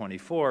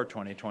 2024,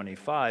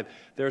 2025.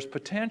 There's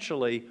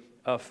potentially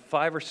a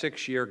 5 or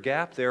 6 year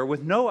gap there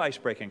with no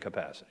icebreaking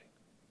capacity.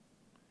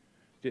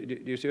 Do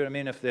you see what I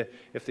mean?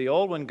 If the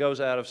old one goes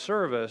out of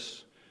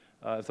service,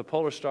 if the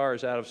Polar Star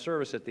is out of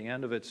service at the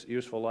end of its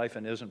useful life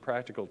and isn't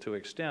practical to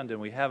extend, and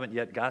we haven't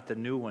yet got the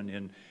new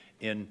one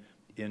in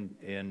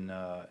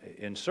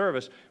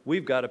service,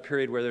 we've got a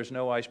period where there's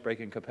no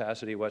icebreaking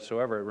capacity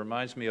whatsoever. It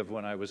reminds me of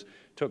when I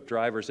took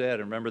driver's ed,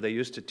 and remember they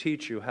used to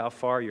teach you how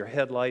far your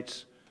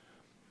headlights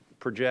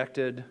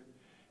projected,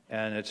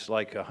 and it's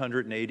like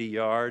 180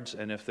 yards,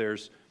 and if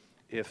there's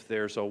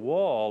a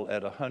wall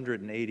at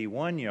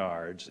 181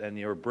 yards and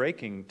your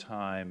braking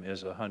time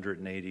is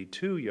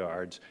 182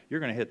 yards, you're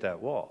going to hit that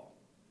wall.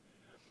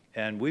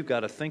 And we've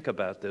got to think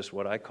about this,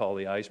 what I call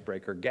the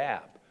icebreaker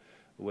gap,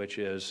 which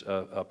is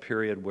a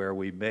period where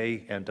we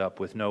may end up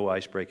with no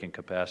icebreaking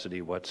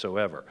capacity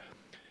whatsoever.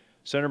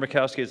 Senator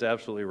Murkowski is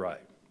absolutely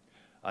right.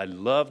 I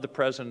love the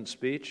President's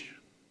speech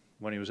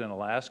when he was in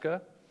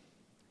Alaska,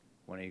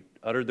 when he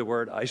uttered the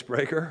word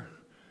icebreaker.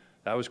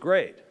 That was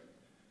great.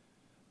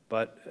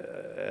 But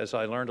as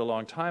I learned a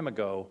long time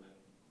ago,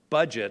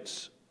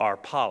 budgets are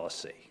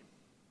policy.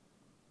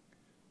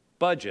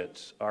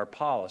 Budgets are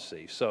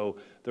policy. So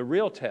the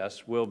real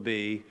test will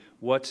be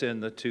what's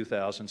in the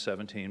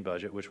 2017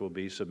 budget, which will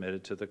be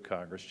submitted to the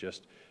Congress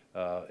just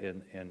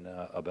in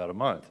about a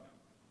month.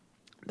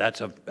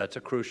 That's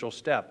a crucial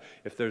step.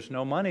 If there's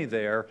no money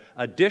there,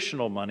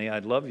 additional money,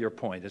 I'd love your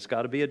point, it's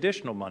got to be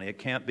additional money. It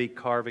can't be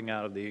carving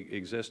out of the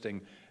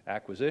existing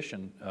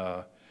acquisition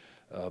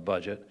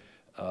budget.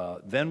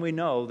 Then we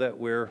know that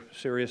we're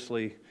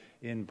seriously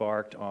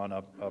embarked on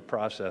a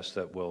process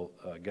that will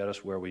get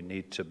us where we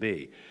need to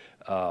be.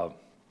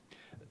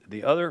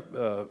 The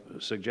other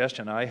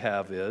suggestion I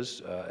have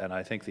is, and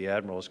I think the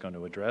Admiral is going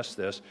to address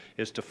this,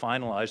 is to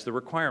finalize the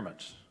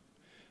requirements,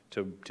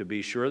 to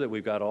be sure that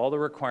we've got all the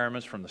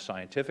requirements from the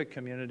scientific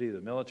community,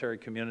 the military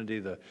community,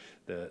 the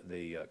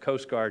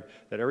Coast Guard,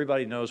 that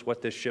everybody knows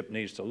what this ship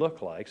needs to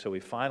look like, so we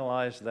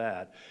finalize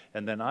that.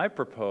 And then I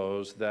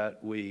propose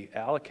that we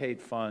allocate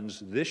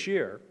funds this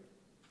year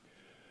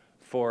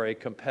for a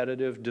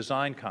competitive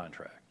design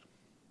contract.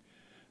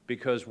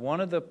 Because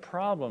one of the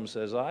problems,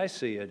 as I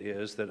see it,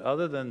 is that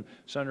other than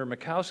Senator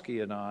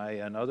Murkowski and I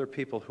and other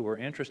people who are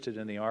interested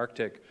in the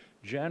Arctic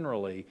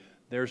generally,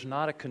 there's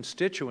not a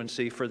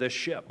constituency for this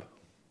ship.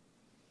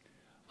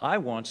 I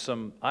want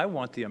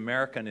the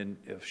American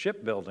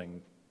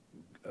shipbuilding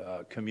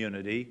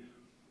community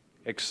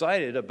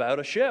excited about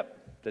a ship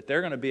that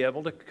they're going to be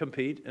able to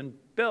compete and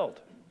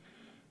build.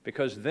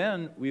 Because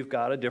then we've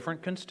got a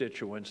different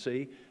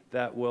constituency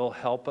that will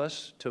help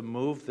us to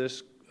move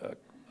this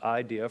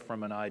idea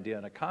from an idea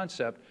and a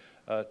concept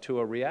to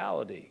a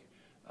reality.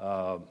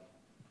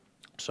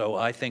 So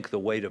I think the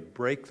way to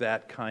break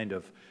that kind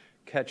of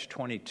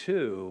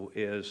catch-22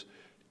 is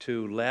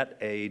to let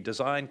a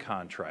design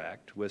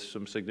contract with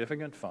some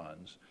significant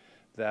funds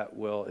that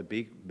will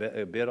be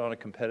bid on a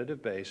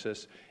competitive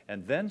basis,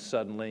 and then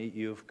suddenly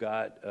you've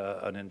got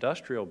an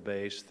industrial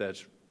base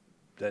that's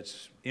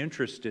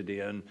interested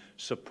in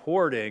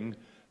supporting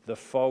the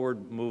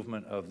forward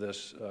movement of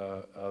this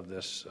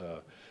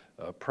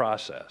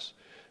process.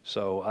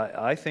 So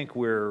I think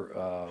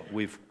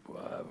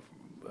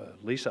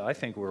Lisa, I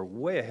think we're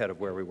way ahead of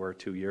where we were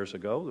 2 years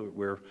ago.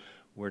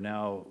 We're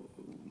now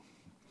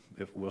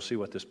if we'll see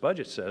what this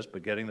budget says,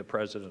 but getting the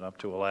president up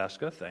to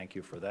Alaska, thank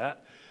you for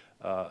that,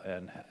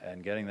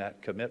 and getting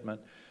that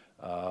commitment,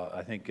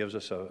 I think gives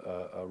us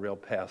a real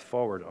path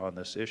forward on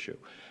this issue.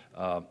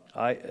 I'll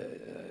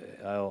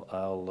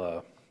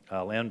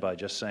end by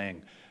just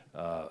saying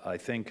I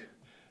think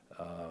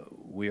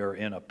we are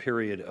in a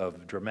period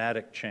of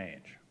dramatic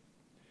change.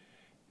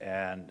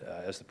 And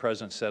as the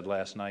president said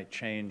last night,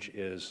 change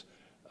is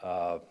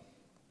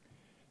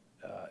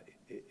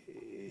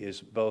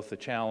both a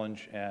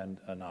challenge and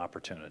an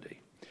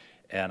opportunity.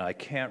 And I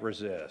can't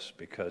resist,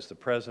 because the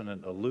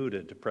president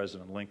alluded to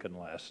President Lincoln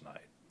last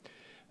night.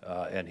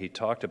 And he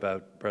talked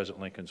about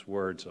President Lincoln's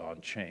words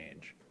on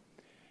change.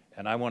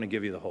 And I want to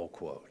give you the whole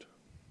quote.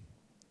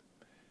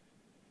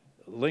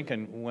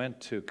 Lincoln went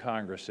to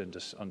Congress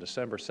on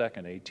December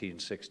 2nd,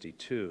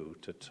 1862,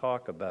 to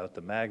talk about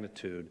the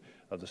magnitude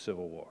of the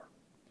Civil War.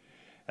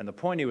 And the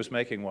point he was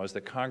making was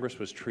that Congress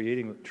was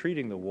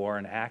treating the war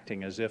and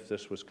acting as if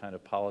this was kind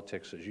of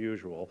politics as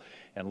usual.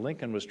 And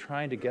Lincoln was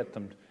trying to get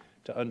them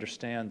to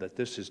understand that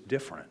this is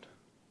different,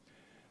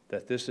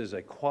 that this is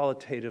a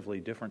qualitatively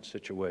different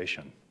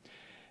situation.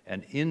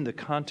 And in the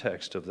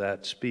context of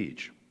that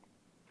speech,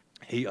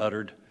 he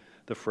uttered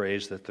the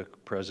phrase that the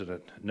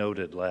president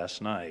noted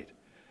last night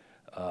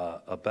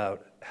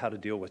about how to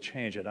deal with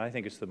change. And I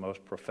think it's the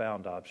most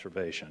profound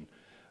observation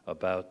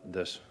about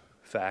this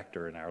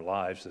factor in our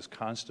lives, this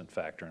constant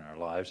factor in our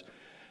lives,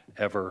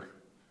 ever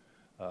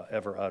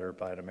uttered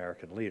by an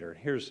American leader. And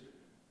here's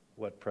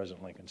what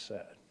President Lincoln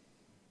said.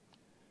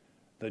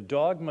 The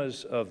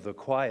dogmas of the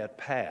quiet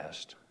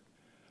past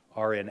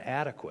are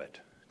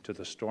inadequate to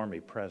the stormy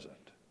present.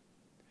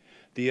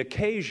 The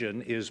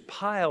occasion is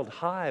piled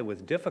high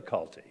with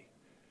difficulty,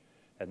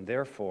 and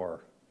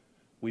therefore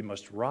we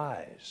must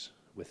rise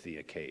with the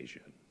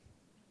occasion.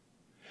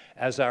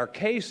 As our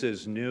case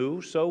is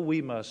new, so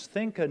we must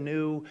think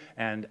anew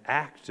and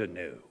act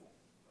anew.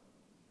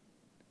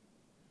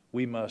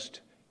 We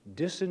must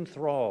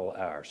disenthrall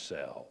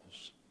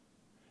ourselves,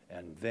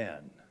 and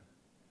then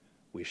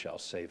we shall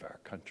save our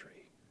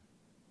country.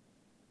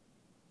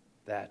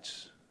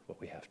 That's what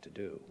we have to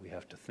do. We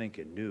have to think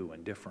in new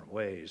and different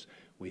ways.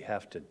 We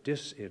have to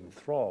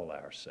disenthrall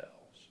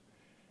ourselves,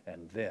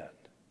 and then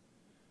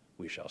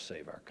we shall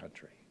save our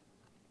country.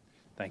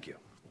 Thank you.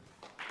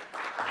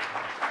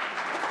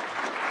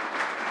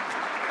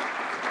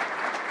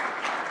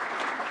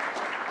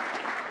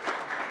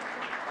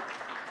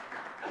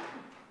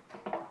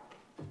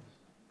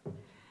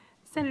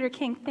 Senator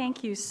King,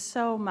 thank you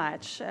so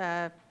much,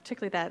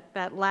 particularly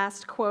that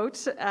last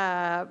quote,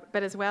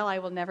 but as well, I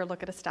will never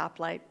look at a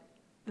stoplight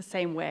the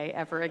same way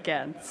ever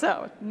again.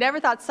 So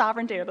never thought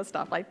sovereignty at a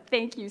stoplight.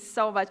 Thank you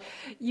so much.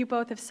 You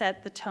both have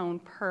set the tone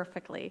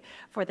perfectly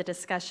for the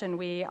discussion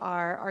we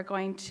are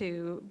going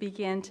to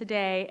begin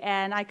today,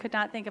 and I could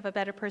not think of a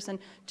better person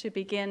to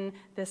begin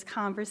this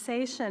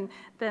conversation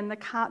than the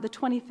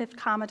 25th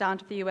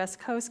Commandant of the U.S.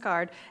 Coast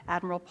Guard,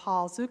 Admiral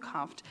Paul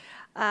Zukunft.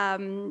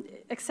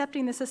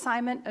 Accepting this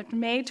assignment of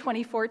May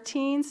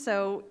 2014,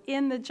 so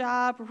in the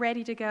job,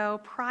 ready to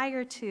go,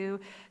 prior to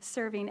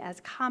serving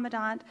as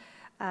Commandant.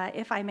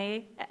 If I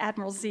may,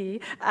 Admiral Z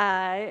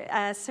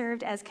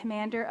served as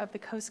commander of the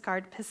Coast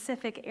Guard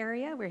Pacific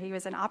area, where he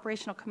was an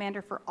operational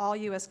commander for all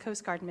U.S.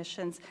 Coast Guard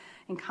missions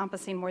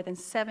encompassing more than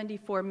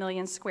 74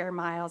 million square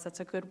miles.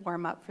 That's a good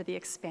warm-up for the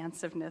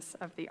expansiveness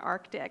of the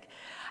Arctic.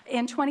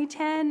 In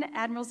 2010,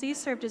 Admiral Z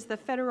served as the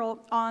federal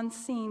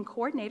on-scene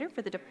coordinator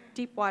for the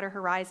Deepwater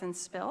Horizon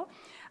spill.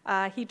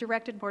 He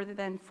directed more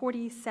than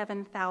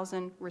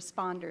 47,000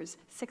 responders,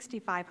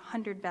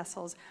 6,500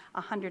 vessels,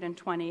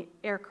 120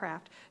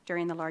 aircraft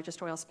during the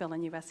largest oil spill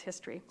in U.S.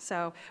 history.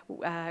 So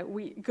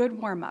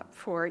good warm-up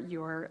for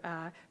your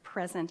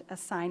present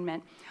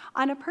assignment.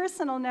 On a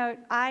personal note,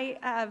 I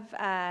have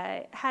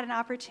had an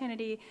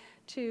opportunity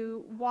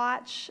to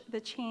watch the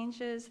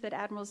changes that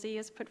Admiral Z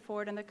has put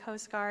forward in the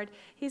Coast Guard.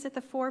 He's at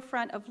the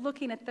forefront of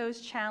looking at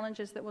those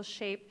challenges that will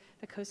shape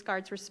the Coast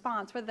Guard's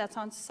response, whether that's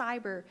on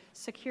cyber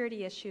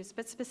security issues,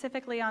 but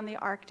specifically on the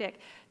Arctic.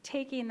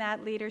 Taking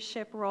that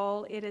leadership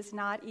role, it is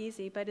not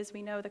easy, but as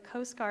we know, the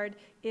Coast Guard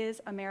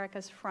is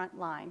America's front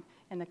line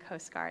in the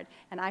Coast Guard.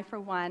 And I, for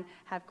one,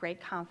 have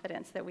great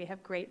confidence that we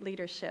have great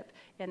leadership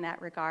in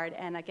that regard.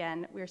 And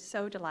again, we're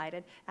so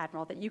delighted,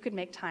 Admiral, that you could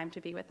make time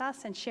to be with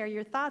us and share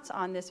your thoughts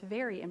on this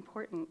very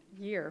important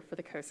year for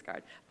the Coast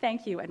Guard.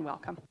 Thank you and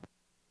welcome.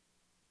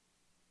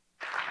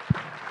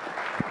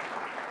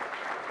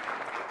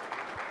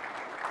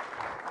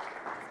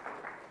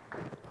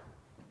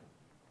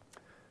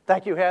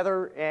 Thank you,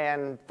 Heather.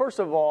 And first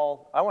of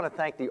all, I want to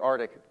thank the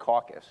Arctic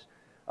Caucus.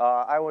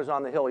 I was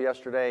on the Hill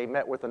yesterday,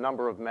 met with a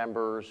number of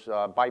members,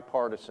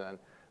 bipartisan,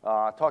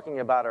 talking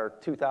about our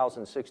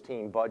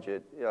 2016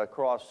 budget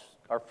across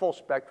our full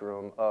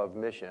spectrum of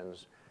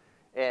missions.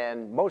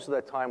 And most of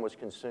that time was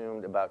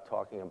consumed about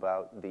talking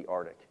about the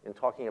Arctic and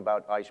talking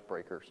about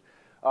icebreakers.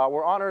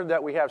 We're honored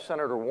that we have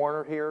Senator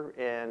Warner here,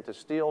 and to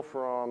steal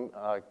from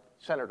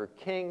Senator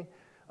King,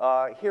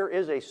 here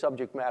is a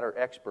subject matter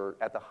expert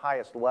at the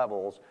highest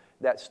levels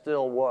that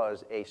still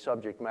was a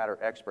subject matter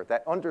expert,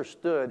 that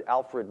understood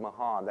Alfred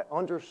Mahan, that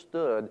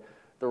understood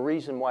the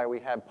reason why we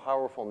have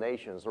powerful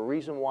nations, the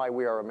reason why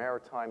we are a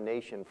maritime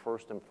nation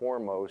first and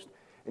foremost.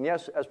 And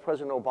yes, as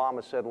President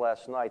Obama said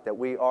last night, that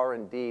we are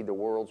indeed the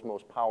world's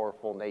most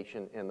powerful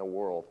nation in the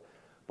world.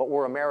 But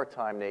we're a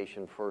maritime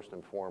nation first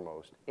and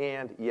foremost.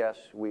 And yes,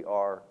 we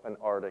are an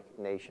Arctic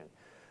nation.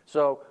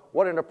 So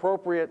what an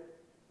appropriate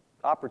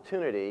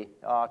opportunity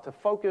to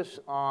focus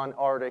on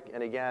Arctic.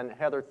 And again,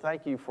 Heather,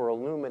 thank you for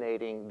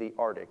illuminating the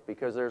Arctic,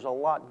 because there's a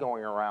lot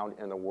going around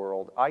in the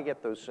world. I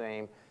get those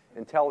same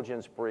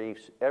intelligence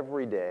briefs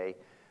every day,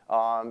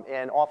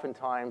 and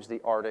oftentimes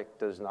the Arctic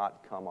does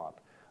not come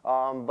up.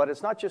 But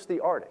it's not just the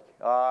Arctic.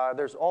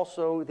 There's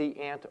also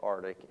the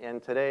Antarctic,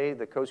 and today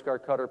the Coast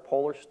Guard cutter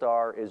Polar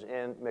Star is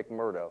in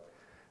McMurdo.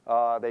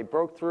 They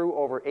broke through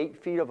over 8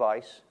 feet of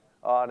ice.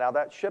 Now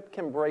that ship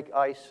can break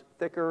ice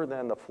thicker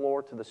than the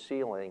floor to the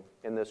ceiling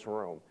in this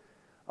room.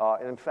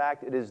 And in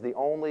fact, it is the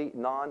only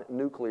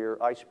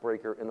non-nuclear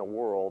icebreaker in the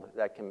world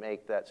that can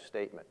make that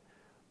statement.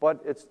 But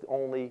it's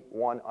only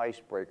one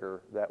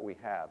icebreaker that we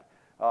have.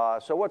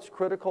 So what's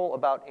critical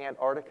about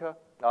Antarctica?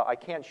 I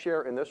can't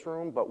share in this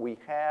room, but we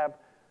have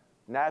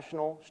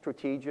national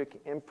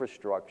strategic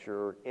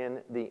infrastructure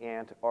in the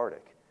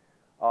Antarctic.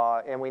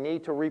 And we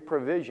need to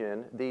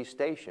reprovision these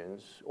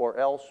stations, or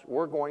else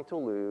we're going to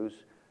lose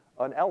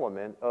an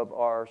element of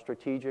our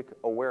strategic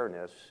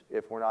awareness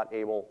if we're not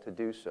able to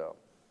do so.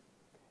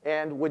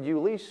 And would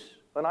you lease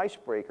an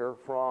icebreaker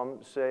from,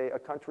 say, a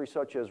country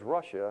such as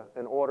Russia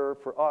in order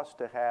for us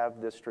to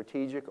have this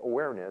strategic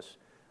awareness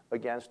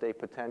against a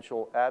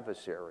potential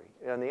adversary?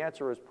 And the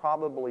answer is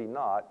probably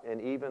not,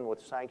 and even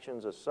with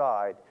sanctions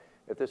aside,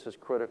 if this is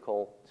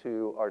critical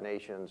to our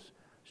nation's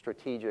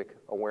strategic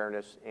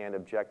awareness and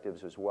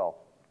objectives as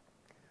well.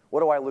 What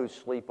do I lose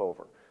sleep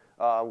over?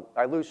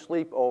 I lose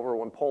sleep over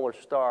when Polar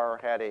Star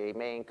had a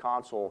Maine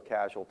consul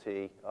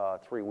casualty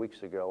 3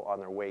 weeks ago on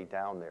their way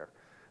down there.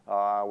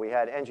 We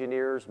had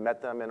engineers, met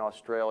them in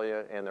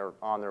Australia, and they're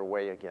on their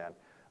way again.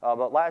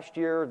 But last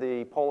year,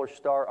 the Polar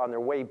Star, on their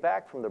way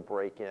back from the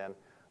break-in,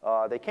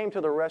 they came to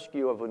the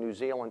rescue of a New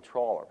Zealand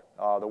trawler.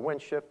 The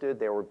wind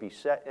shifted, they were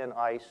beset in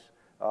ice,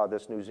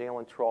 this New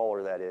Zealand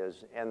trawler that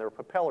is, and their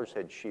propellers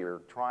had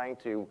sheared, trying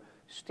to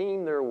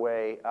steam their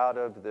way out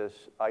of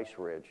this ice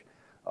ridge.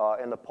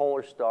 And the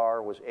Polar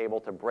Star was able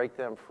to break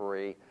them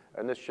free,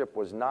 and this ship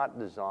was not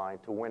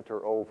designed to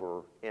winter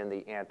over in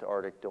the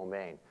Antarctic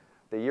domain.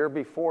 The year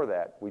before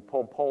that, we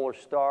pulled Polar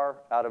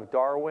Star out of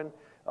Darwin.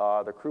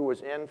 The crew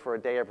was in for a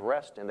day of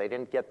rest, and they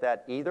didn't get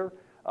that either.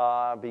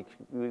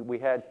 We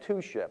had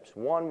 2 ships.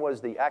 One was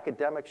the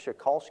academic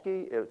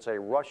Tucholsky. It's a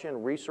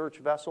Russian research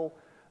vessel,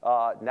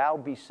 now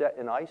beset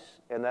in ice.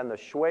 And then the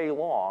Shui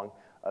Long,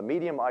 a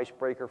medium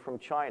icebreaker from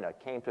China,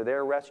 came to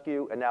their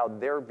rescue, and now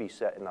they're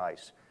beset in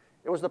ice.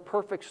 It was the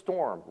perfect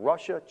storm.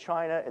 Russia,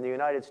 China, and the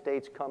United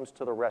States comes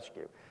to the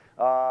rescue.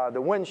 The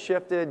wind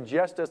shifted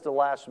just at the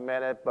last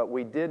minute, but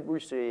we did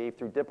receive,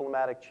 through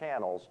diplomatic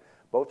channels,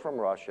 both from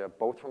Russia,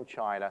 both from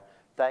China,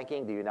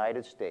 thanking the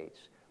United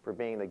States for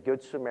being the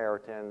good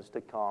Samaritans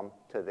to come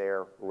to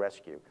their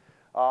rescue.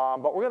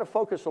 But we're going to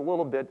focus a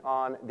little bit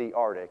on the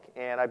Arctic,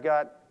 and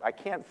I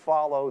can't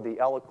follow the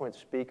eloquent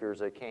speakers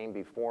that came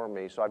before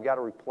me, so I've got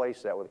to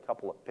replace that with a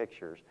couple of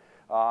pictures.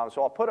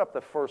 So I'll put up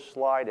the first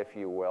slide, if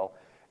you will.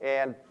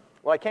 And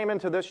when I came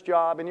into this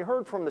job, and you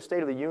heard from the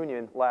State of the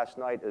Union last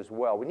night as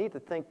well, we need to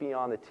think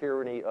beyond the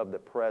tyranny of the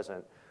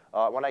present.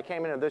 When I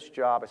came into this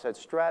job, I said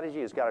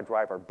strategy has got to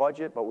drive our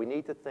budget, but we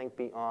need to think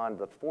beyond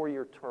the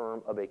 4-year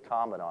term of a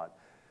commandant.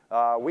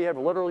 We have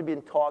literally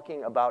been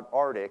talking about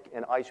Arctic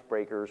and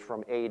icebreakers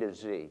from A to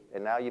Z,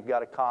 and now you've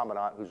got a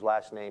commandant whose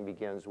last name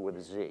begins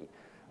with Z.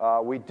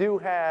 We do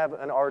have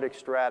an Arctic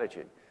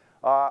strategy.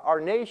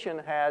 Our nation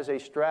has a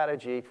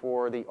strategy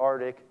for the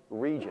Arctic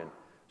region.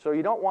 So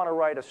you don't want to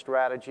write a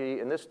strategy.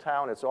 In this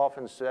town, it's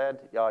often said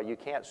you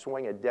can't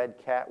swing a dead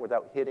cat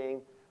without hitting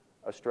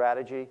a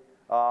strategy.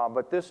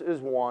 But this is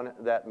one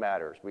that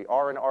matters. We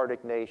are an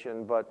Arctic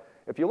nation, but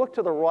if you look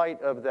to the right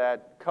of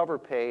that cover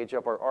page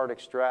of our Arctic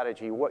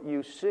strategy, what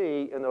you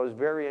see in those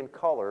varying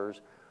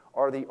colors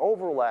are the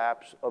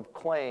overlaps of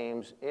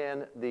claims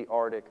in the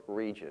Arctic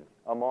region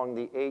among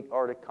the 8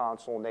 Arctic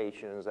consul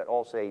nations that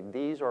all say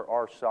these are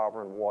our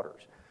sovereign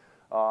waters.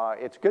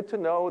 It's good to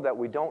know that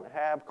we don't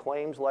have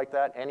claims like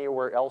that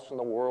anywhere else in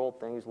the world,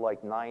 things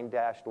like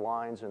 9-dashed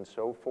lines and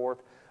so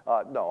forth.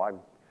 No,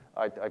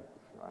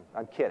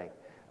 I'm kidding.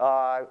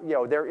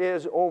 There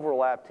is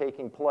overlap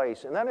taking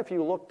place. And then if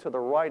you look to the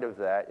right of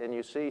that and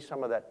you see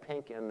some of that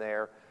pink in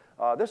there,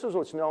 this is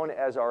what's known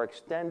as our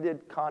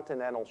extended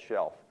continental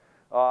shelf.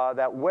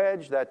 That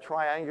wedge, that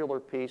triangular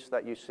piece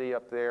that you see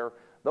up there,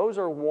 those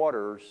are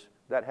waters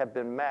that have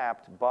been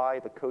mapped by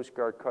the Coast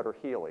Guard cutter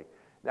Healy.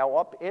 Now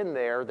up in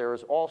there, there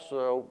is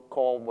also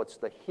called what's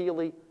the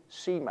Healy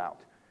Seamount.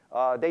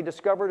 They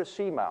discovered a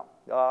seamount.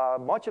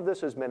 Much of this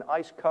has been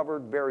ice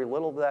covered, very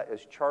little of that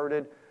is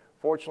charted.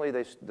 Fortunately,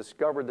 they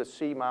discovered the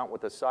seamount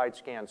with the side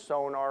scan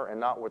sonar and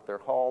not with their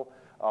hull.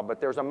 But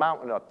there's a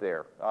mountain up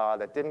there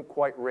that didn't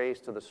quite raise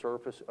to the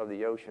surface of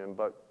the ocean.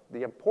 But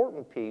the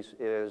important piece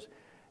is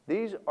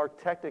these are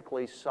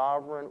technically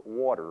sovereign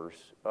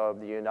waters of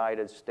the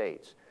United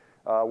States.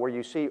 Where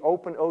you see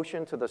open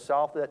ocean to the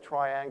south of that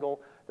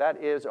triangle,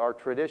 that is our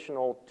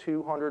traditional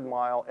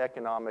 200-mile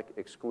economic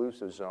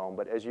exclusive zone.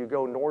 But as you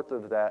go north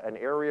of that, an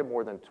area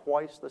more than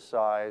twice the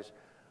size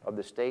of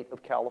the state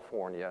of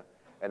California,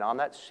 and on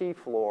that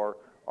seafloor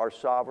are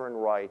sovereign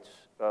rights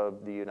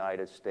of the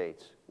United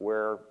States,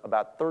 where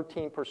about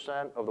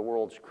 13% of the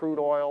world's crude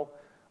oil,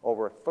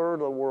 over a third of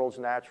the world's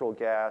natural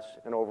gas,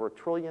 and over $1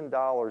 trillion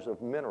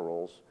of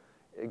minerals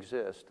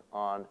exist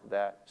on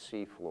that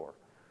seafloor.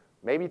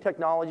 Maybe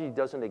technology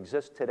doesn't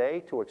exist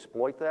today to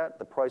exploit that.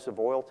 The price of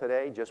oil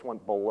today just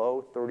went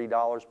below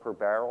 $30 per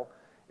barrel.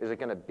 Is it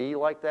going to be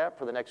like that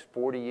for the next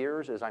 40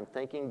 years? As I'm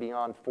thinking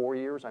beyond 4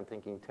 years, I'm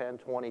thinking 10,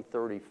 20,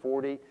 30,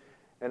 40.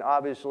 And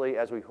obviously,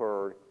 as we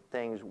heard,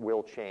 things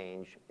will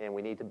change, and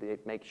we need to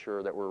make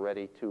sure that we're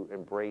ready to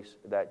embrace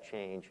that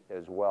change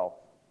as well.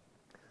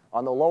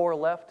 On the lower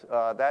left,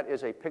 that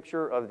is a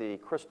picture of the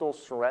Crystal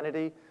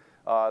Serenity.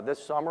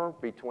 This summer,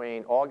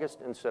 between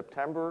August and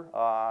September,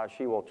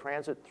 she will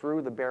transit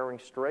through the Bering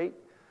Strait.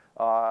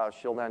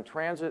 She'll then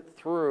transit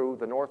through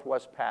the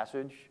Northwest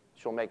Passage.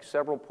 She'll make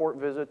several port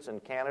visits in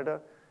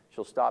Canada.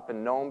 She'll stop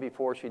in Nome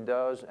before she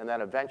does, and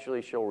then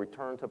eventually she'll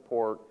return to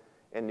port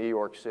in New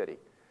York City.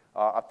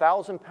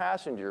 1,000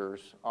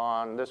 passengers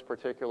on this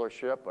particular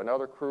ship,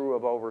 another crew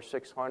of over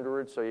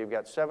 600, so you've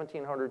got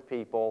 1,700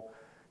 people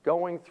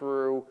going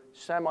through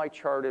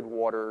semi-charted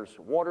waters,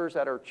 waters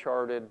that are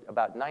charted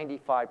about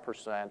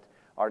 95%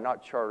 are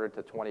not charted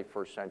to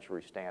 21st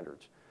century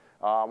standards.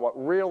 What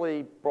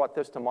really brought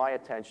this to my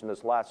attention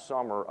this last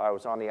summer, I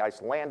was on the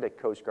Icelandic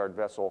Coast Guard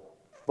vessel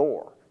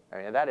Thor.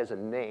 I mean, that is a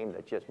name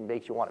that just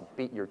makes you want to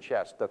beat your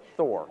chest, the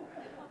Thor.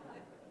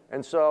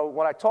 And so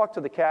when I talked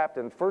to the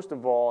captain, first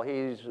of all,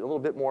 he's a little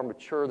bit more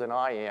mature than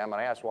I am, and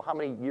I asked, well, how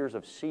many years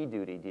of sea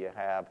duty do you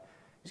have?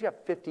 He's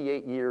got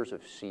 58 years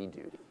of sea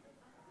duty.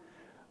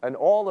 And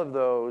all of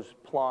those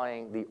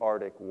plying the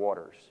Arctic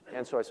waters.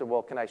 And so I said,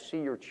 well, can I see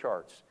your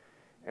charts?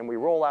 And we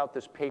roll out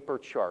this paper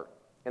chart.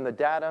 And the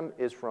datum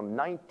is from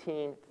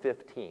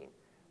 1915,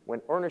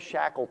 when Ernest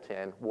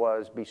Shackleton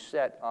was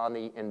beset on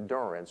the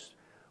Endurance.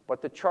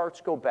 But the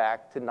charts go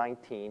back to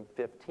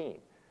 1915.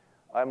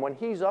 And when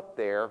he's up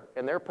there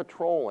and they're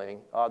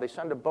patrolling, they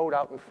send a boat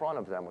out in front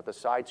of them with a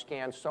side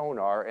scan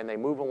sonar, and they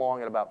move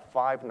along at about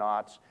 5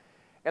 knots.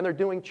 And they're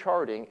doing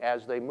charting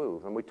as they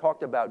move. And we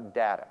talked about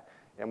data.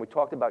 And we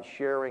talked about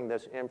sharing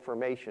this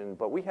information,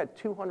 but we had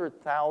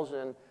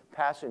 200,000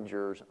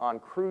 passengers on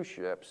cruise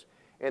ships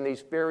in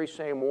these very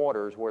same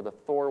waters where the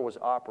Thor was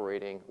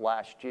operating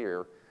last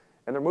year.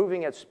 And they're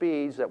moving at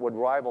speeds that would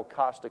rival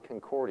Costa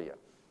Concordia,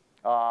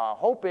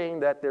 hoping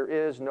that there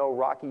is no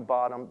rocky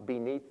bottom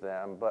beneath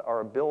them, but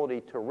our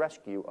ability to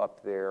rescue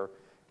up there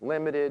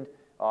limited,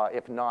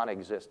 if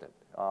non-existent.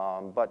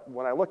 But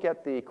when I look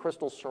at the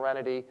Crystal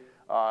Serenity,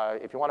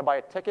 if you want to buy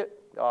a ticket,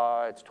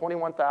 it's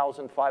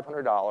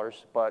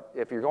 $21,500, but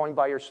if you're going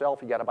by yourself,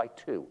 you got to buy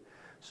 2.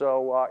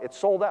 So it's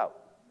sold out.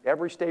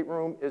 Every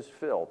stateroom is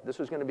filled. This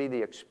is going to be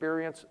the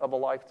experience of a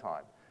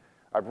lifetime.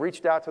 I've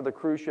reached out to the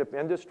cruise ship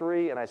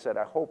industry, and I said,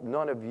 I hope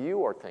none of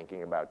you are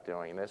thinking about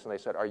doing this. And they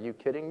said, are you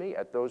kidding me?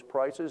 At those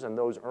prices and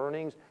those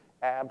earnings?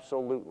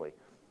 Absolutely.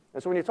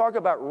 And so when you talk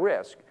about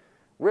risk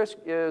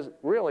is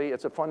really,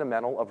 it's a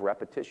fundamental of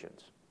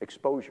repetitions,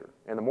 exposure.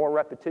 And the more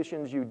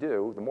repetitions you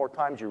do, the more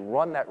times you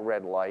run that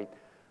red light,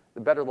 the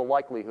better the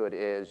likelihood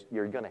is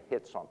you're going to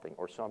hit something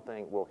or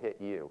something will hit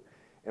you.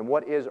 And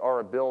what is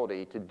our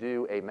ability to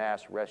do a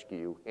mass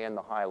rescue in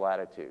the high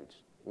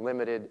latitudes?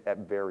 Limited at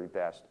very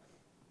best.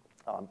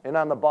 And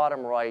on the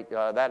bottom right,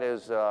 that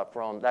is the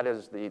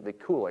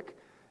Kulik.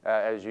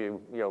 As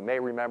you may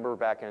remember,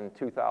 back in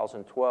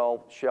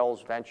 2012,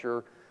 Shell's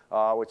venture,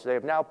 which they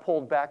have now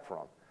pulled back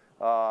from.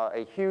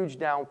 A huge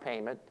down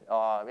payment,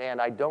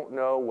 and I don't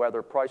know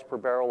whether price per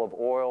barrel of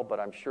oil, but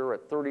I'm sure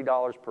at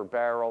 $30 per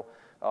barrel,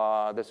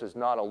 this is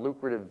not a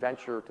lucrative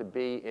venture to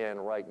be in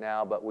right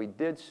now, but we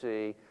did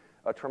see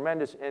a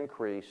tremendous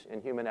increase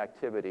in human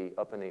activity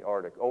up in the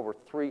Arctic, over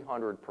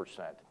 300%.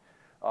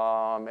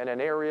 In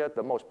an area,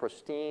 the most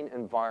pristine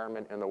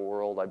environment in the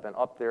world. I've been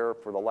up there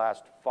for the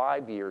last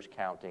 5 years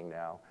counting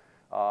now.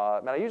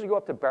 And I usually go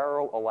up to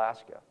Barrow,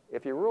 Alaska.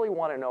 If you really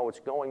want to know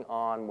what's going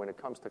on when it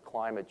comes to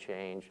climate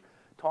change,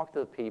 talk to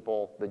the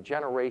people, the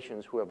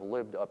generations who have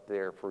lived up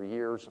there for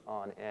years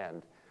on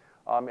end.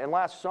 And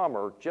last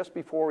summer, just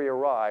before we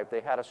arrived,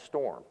 they had a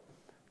storm.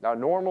 Now,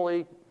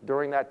 normally,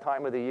 during that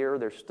time of the year,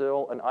 there's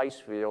still an ice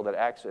field that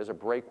acts as a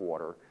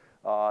breakwater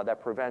that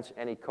prevents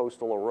any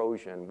coastal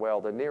erosion. Well,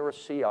 the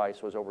nearest sea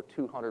ice was over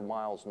 200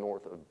 miles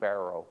north of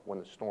Barrow when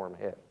the storm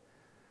hit.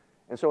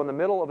 And so in the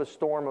middle of a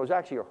storm, it was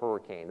actually a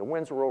hurricane. The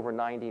winds were over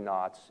 90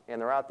 knots,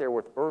 and they're out there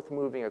with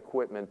earth-moving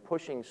equipment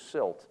pushing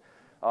silt.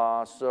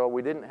 So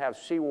we didn't have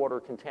seawater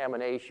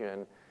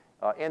contamination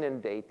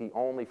inundate the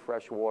only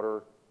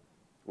freshwater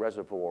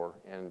Reservoir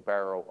in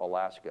Barrow,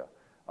 Alaska.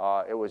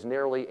 It was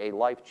nearly a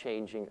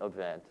life-changing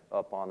event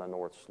up on the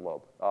North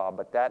Slope.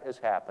 But that is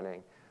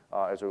happening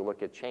as we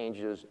look at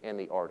changes in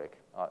the Arctic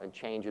and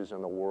changes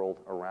in the world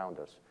around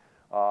us.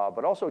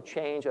 But also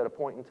change at a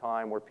point in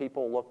time where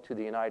people look to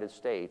the United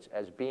States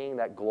as being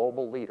that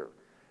global leader,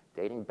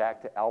 dating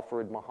back to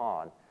Alfred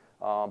Mahan.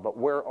 But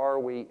where are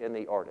we in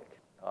the Arctic?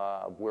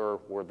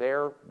 We're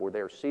there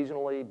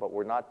seasonally, but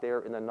we're not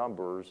there in the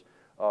numbers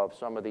of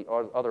some of the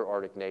other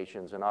Arctic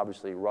nations, and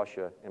obviously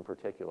Russia in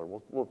particular.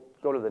 We'll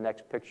go to the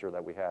next picture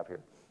that we have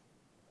here.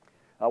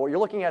 What you're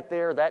looking at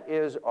there, that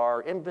is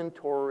our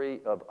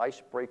inventory of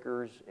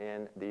icebreakers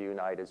in the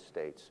United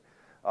States.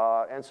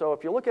 And so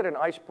if you look at an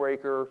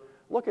icebreaker,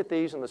 look at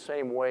these in the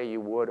same way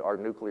you would our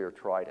nuclear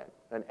trident,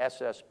 an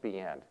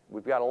SSBN.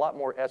 We've got a lot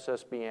more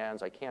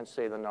SSBNs. I can't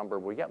say the number,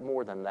 but we got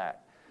more than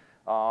that.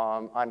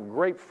 I'm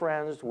great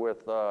friends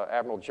with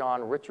Admiral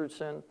John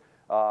Richardson.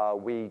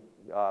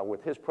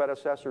 With his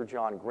predecessor,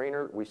 John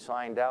Greenert, we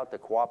signed out the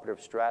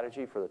cooperative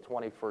strategy for the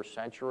 21st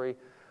century.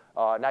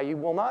 Now, you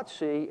will not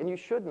see, and you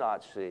should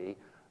not see,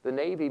 the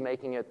Navy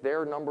making it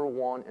their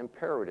 #1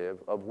 imperative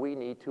of we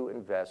need to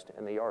invest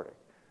in the Arctic.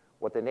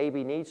 What the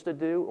Navy needs to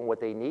do and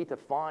what they need to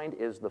find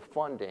is the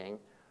funding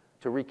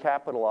to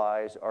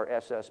recapitalize our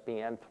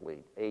SSBN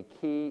fleet, a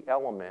key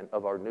element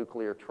of our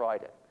nuclear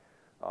trident.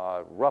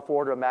 Rough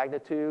order of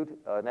magnitude,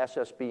 an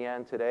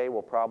SSBN today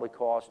will probably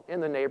cost in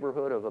the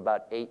neighborhood of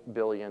about $8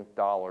 billion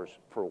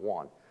for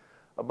one.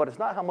 But it's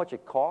not how much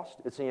it costs,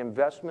 it's the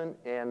investment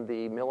in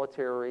the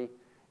military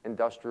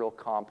industrial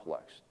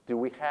complex. Do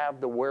we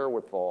have the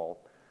wherewithal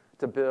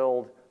to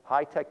build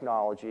high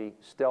technology,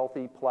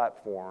 stealthy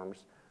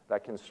platforms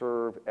that can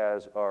serve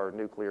as our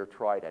nuclear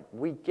trident?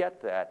 We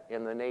get that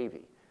in the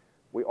Navy.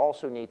 We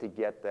also need to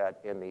get that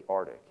in the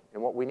Arctic.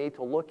 And what we need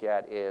to look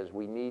at is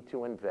we need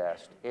to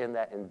invest in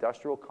that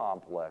industrial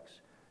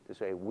complex to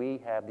say we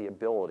have the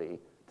ability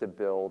to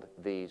build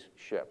these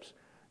ships.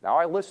 Now,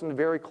 I listened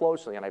very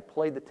closely, and I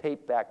played the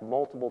tape back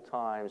multiple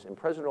times. And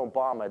President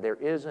Obama, there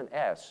is an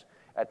S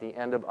at the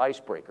end of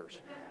icebreakers.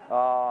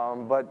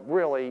 But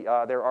really,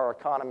 there are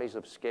economies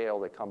of scale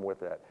that come with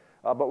that.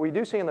 But we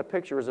do see in the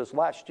pictures this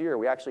last year,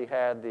 we actually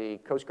had the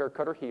Coast Guard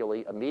Cutter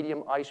Healy, a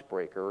medium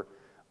icebreaker,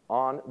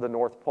 on the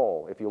North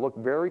Pole. If you look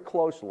very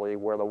closely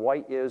where the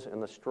white is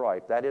in the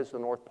stripe, that is the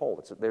North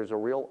Pole. There's a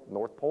real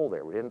North Pole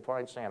there. We didn't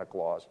find Santa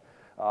Claus.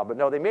 But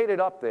no, they made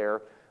it up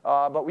there.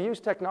 But we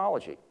used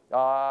technology.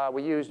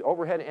 We used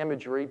overhead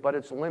imagery, but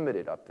it's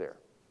limited up there.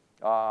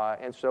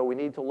 And so we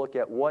need to look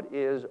at what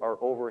is our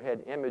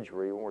overhead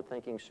imagery when we're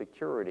thinking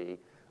security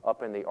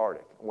up in the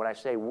Arctic. When I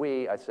say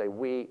we,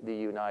 the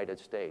United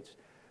States.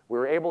 We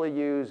were able to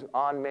use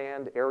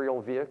unmanned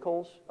aerial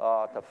vehicles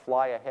to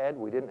fly ahead.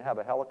 We didn't have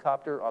a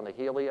helicopter on the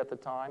Healy at the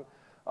time,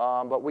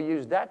 but we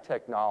used that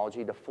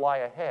technology to fly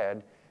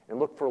ahead and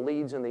look for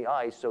leads in the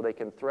ice so they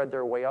can thread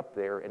their way up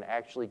there and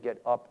actually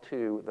get up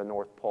to the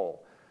North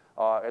Pole.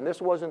 And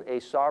this wasn't a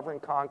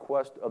sovereign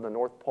conquest of the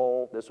North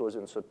Pole. This was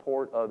in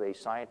support of a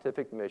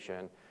scientific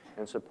mission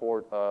in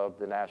support of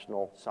the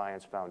National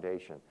Science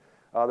Foundation.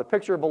 The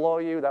picture below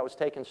you, that was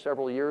taken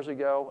several years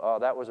ago.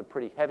 That was a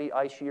pretty heavy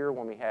ice year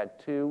when we had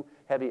 2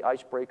 heavy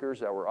icebreakers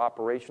that were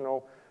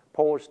operational.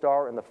 Polar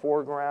Star in the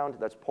foreground,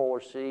 that's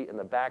Polar Sea in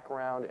the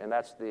background, and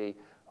that's the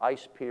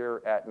ice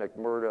pier at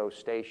McMurdo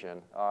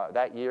Station.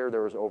 That year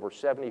there was over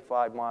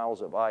 75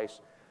 miles of ice,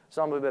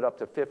 some of it up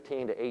to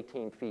 15 to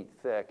 18 feet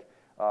thick,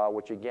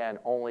 which again,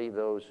 only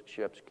those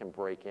ships can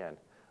break in.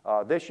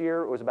 This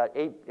year it was about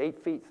 8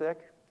 feet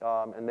thick,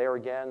 and there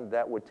again,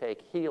 that would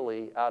take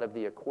Healy out of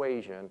the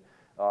equation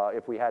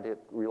if we had to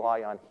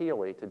rely on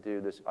Healy to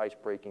do this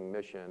ice-breaking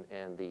mission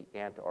in the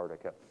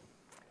Antarctica.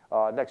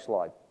 Next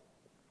slide.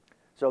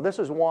 So this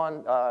is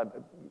one, wow,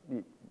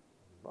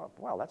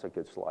 that's a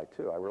good slide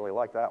too. I really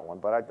like that one,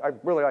 but I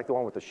really like the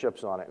one with the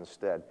ships on it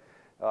instead.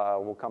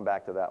 We'll come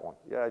back to that one.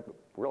 Yeah,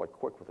 really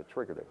quick with the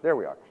trigger there. There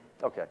we are.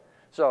 Okay,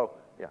 so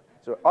yeah,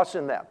 so us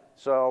and them.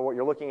 So what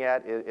you're looking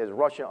at is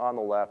Russia on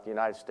the left, the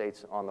United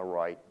States on the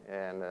right,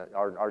 and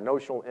our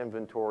notional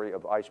inventory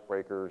of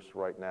icebreakers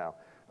right now.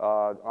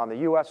 On the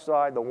U.S.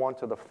 side, the one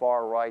to the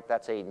far right,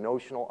 that's a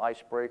notional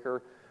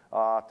icebreaker.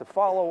 To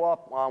follow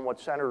up on what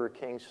Senator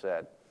King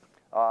said,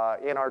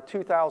 in our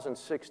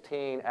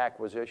 2016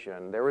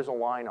 acquisition, there is a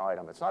line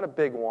item. It's not a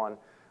big one,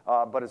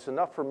 but it's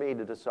enough for me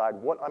to decide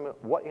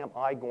what am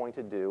I going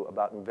to do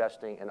about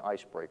investing in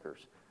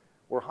icebreakers.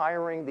 We're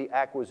hiring the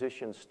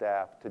acquisition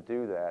staff to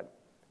do that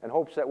in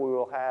hopes that we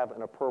will have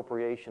an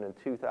appropriation in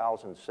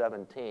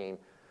 2017,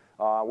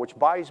 which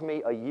buys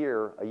me a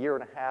year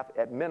and a half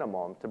at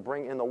minimum to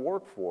bring in the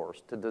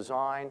workforce to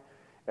design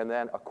and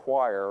then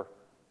acquire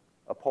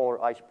a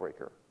polar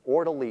icebreaker,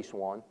 or to lease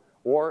one,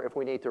 or if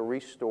we need to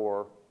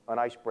restore an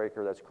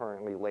icebreaker that's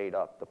currently laid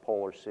up, the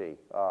Polar Sea.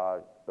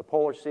 The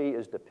Polar Sea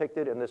is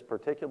depicted in this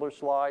particular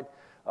slide.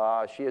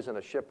 She is in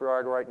a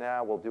shipyard right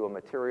now. We'll do a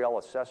material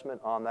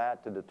assessment on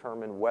that to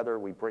determine whether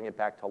we bring it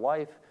back to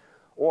life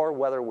or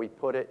whether we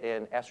put it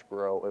in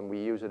escrow and we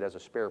use it as a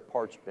spare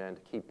parts bin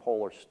to keep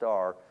Polar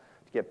Star,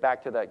 to get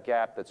back to that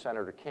gap that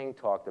Senator King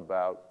talked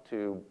about,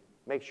 to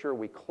make sure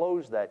we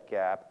close that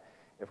gap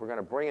if we're going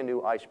to bring a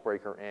new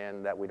icebreaker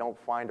in, that we don't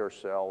find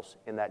ourselves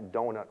in that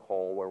donut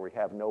hole where we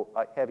have no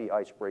heavy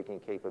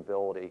icebreaking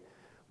capability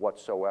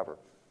whatsoever.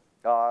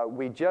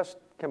 We just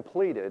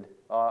completed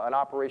an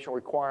operational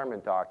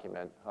requirement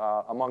document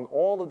among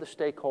all of the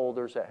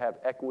stakeholders that have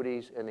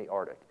equities in the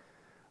Arctic.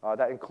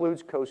 That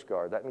includes Coast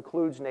Guard, that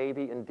includes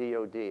Navy and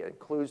DOD, it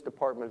includes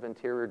Department of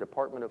Interior,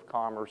 Department of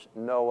Commerce,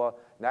 NOAA,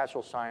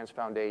 National Science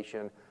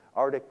Foundation,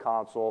 Arctic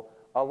Council.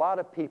 A lot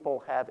of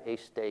people have a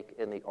stake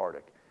in the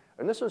Arctic.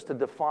 And this was to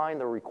define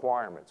the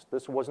requirements.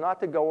 This was not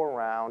to go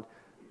around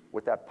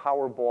with that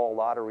Powerball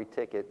lottery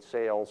ticket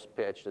sales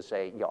pitch to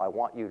say, I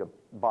want you to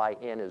buy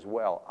in as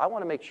well. I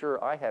want to make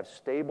sure I have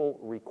stable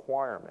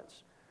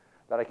requirements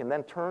that I can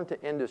then turn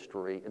to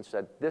industry and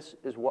say, this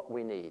is what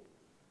we need.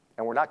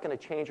 And we're not going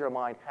to change our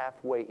mind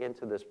halfway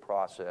into this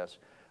process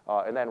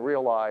and then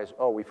realize,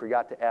 oh, we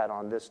forgot to add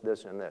on this,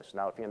 this, and this.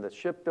 Now, if you're in the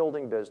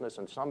shipbuilding business,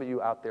 and some of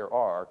you out there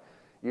are,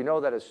 you know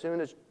that as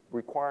soon as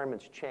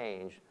requirements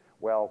change,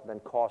 well, then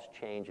cost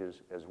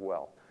changes as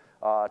well.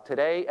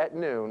 Today at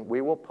noon,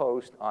 we will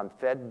post on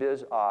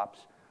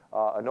FedBizOps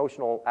a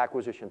notional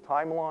acquisition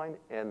timeline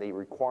and the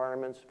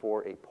requirements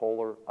for a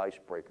polar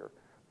icebreaker.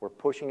 We're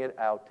pushing it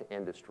out to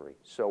industry.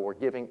 So we're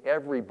giving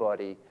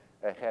everybody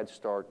a head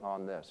start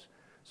on this.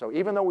 So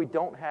even though we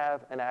don't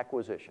have an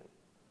acquisition,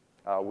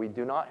 we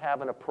do not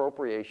have an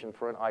appropriation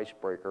for an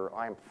icebreaker,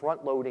 I am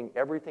front-loading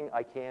everything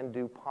I can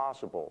do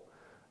possible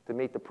to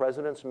meet the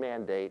President's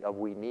mandate of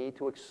we need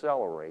to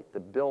accelerate the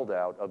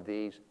build-out of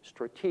these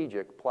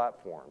strategic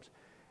platforms.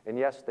 And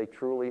yes, they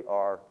truly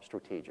are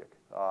strategic.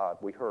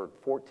 We heard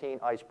 14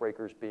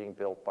 icebreakers being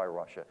built by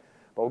Russia.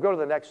 But we'll go to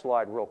the next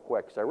slide real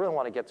quick, because I really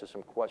want to get to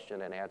some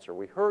question and answer.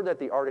 We heard that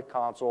the Arctic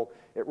Council,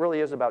 it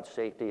really is about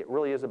safety, it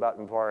really is about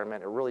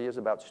environment, it really is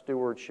about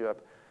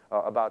stewardship,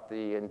 about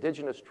the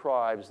indigenous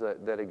tribes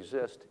that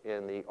exist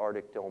in the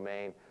Arctic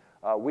domain.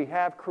 We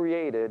have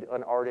created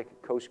an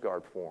Arctic Coast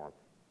Guard Forum.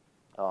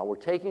 We're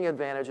taking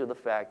advantage of the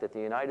fact that the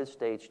United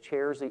States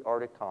chairs the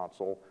Arctic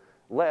Council,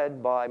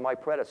 led by my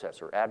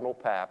predecessor, Admiral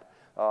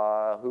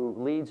Papp, who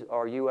leads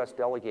our U.S.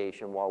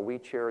 delegation while we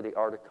chair the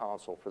Arctic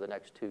Council for the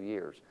next 2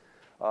 years.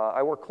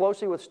 I work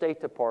closely with State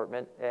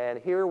Department, and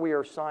here we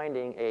are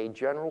signing a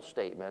general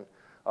statement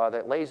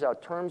that lays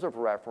out terms of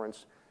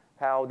reference,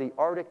 how the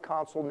Arctic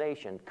Council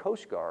nation,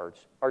 Coast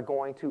Guards, are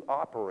going to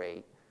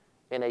operate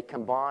in a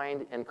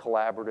combined and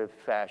collaborative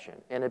fashion.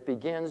 And it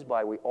begins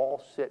by we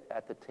all sit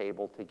at the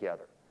table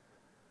together.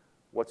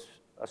 What's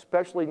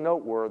especially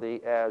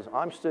noteworthy, as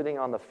I'm sitting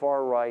on the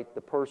far right,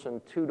 the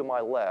person two to my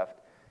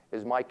left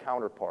is my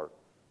counterpart,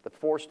 the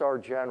 4-star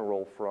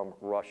general from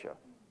Russia,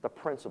 the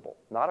principal,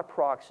 not a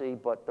proxy,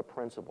 but the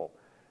principal.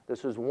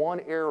 This is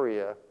one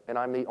area, and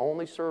I'm the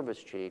only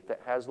service chief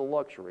that has the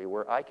luxury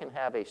where I can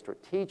have a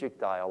strategic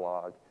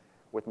dialogue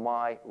with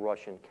my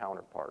Russian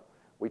counterpart.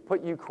 We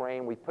put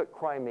Ukraine, we put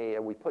Crimea,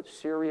 we put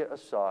Syria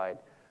aside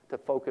to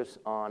focus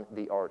on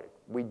the Arctic.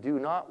 We do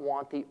not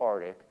want the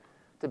Arctic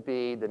to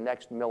be the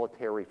next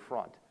military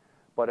front.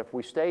 But if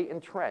we stay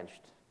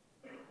entrenched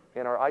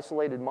in our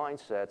isolated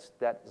mindsets,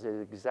 that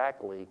is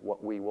exactly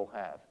what we will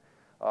have.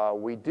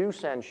 We do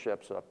send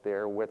ships up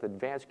there with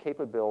advanced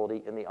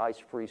capability in the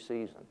ice-free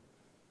season.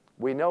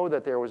 We know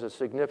that there was a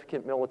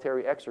significant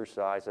military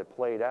exercise that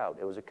played out.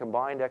 It was a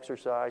combined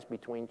exercise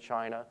between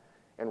China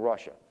and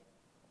Russia.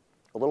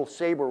 A little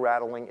saber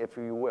rattling, if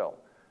you will,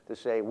 to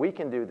say we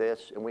can do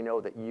this and we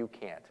know that you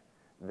can't.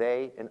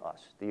 They and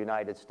us, the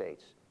United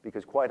States.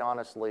 Because quite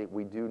honestly,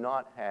 we do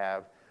not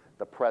have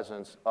the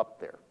presence up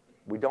there.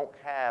 We don't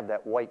have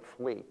that white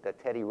fleet that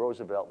Teddy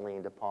Roosevelt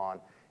leaned upon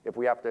if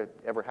we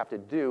ever have to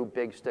do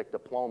big stick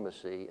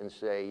diplomacy and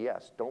say,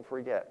 yes, don't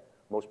forget,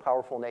 most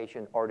powerful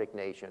nation, Arctic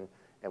nation,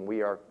 and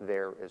we are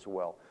there as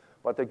well.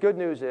 But the good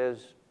news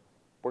is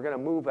we're going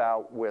to move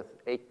out with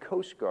a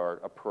Coast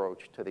Guard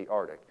approach to the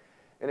Arctic.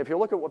 And if you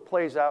look at what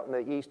plays out in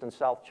the East and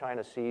South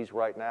China Seas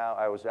right now,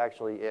 I was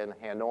actually in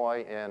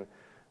Hanoi and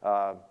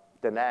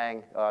Da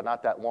Nang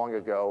not that long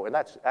ago, and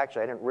that's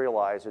actually, I didn't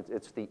realize,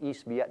 it's the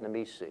East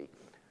Vietnamese Sea.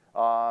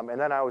 And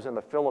then I was in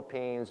the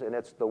Philippines, and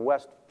it's the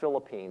West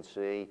Philippine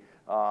Sea,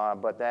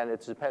 but then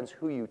it depends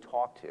who you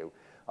talk to.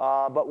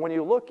 But when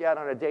you look at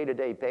on a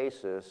day-to-day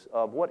basis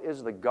of what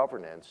is the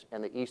governance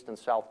in the East and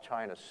South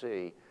China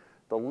Sea,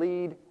 the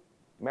lead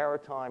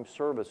maritime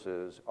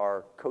services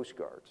are Coast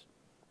Guards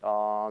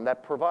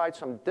that provide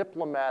some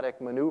diplomatic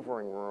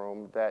maneuvering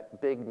room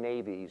that big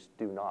navies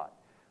do not.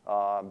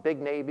 Big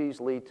navies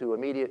lead to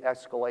immediate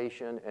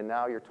escalation, and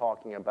now you're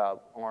talking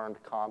about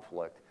armed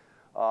conflict.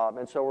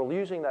 And so we're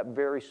using that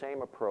very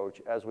same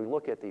approach as we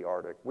look at the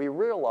Arctic. We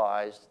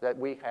realized that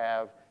we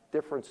have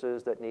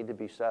differences that need to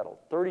be settled.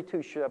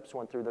 32 ships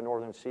went through the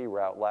Northern Sea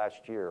route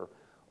last year,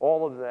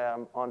 all of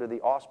them under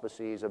the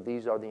auspices of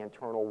these are the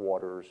internal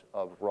waters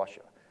of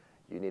Russia.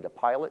 You need a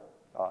pilot,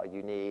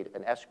 you need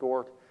an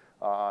escort.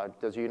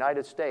 Does the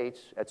United States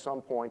at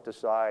some point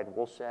decide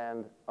we'll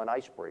send an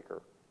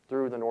icebreaker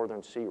through the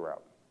Northern Sea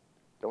route?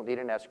 Don't need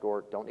an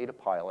escort, don't need a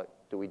pilot,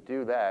 do we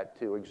do that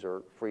to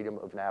exert freedom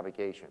of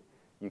navigation?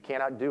 You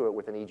cannot do it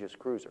with an Aegis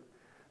cruiser.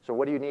 So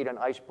what do you need an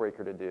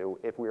icebreaker to do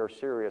if we are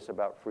serious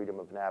about freedom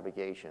of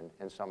navigation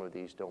in some of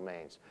these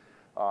domains?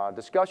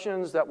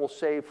 Discussions that we'll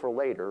save for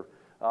later,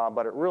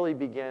 but it really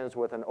begins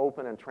with an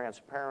open and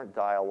transparent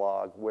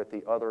dialogue with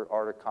the other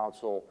Arctic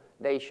Council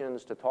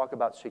nations to talk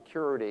about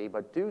security,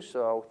 but do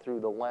so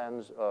through the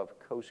lens of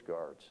Coast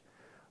Guards.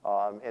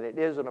 And it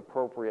is an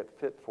appropriate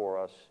fit for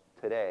us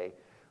today.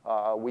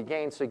 We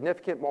gained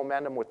significant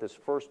momentum with this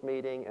first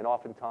meeting, and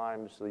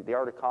oftentimes the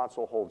Arctic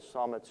Council holds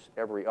summits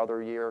every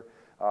other year.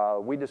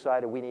 We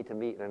decided we need to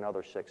meet in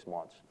another 6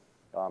 months.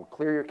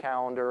 Clear your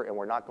calendar, and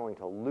we're not going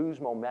to lose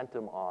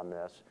momentum on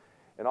this.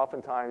 And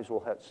oftentimes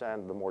we'll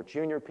send the more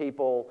junior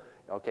people.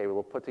 Okay,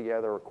 we'll put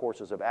together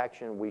courses of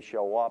action. We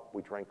show up,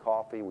 we drink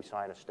coffee, we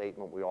sign a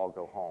statement, we all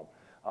go home.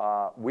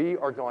 We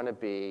are going to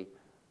be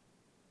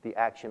the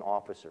action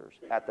officers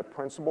at the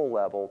principal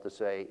level to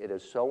say it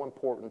is so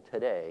important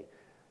today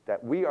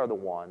that we are the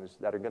ones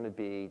that are going to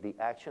be the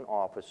action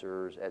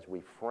officers as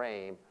we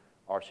frame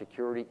our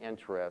security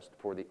interest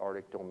for the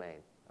Arctic domain.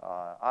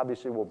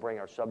 Obviously, we'll bring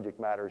our subject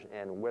matters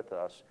in with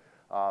us,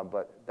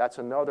 but that's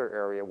another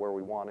area where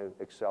we want to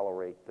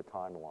accelerate the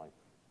timeline.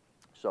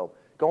 So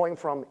going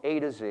from A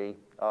to Z,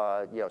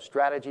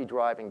 strategy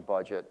driving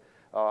budget,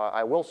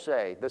 I will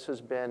say this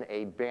has been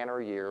a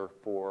banner year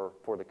for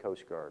the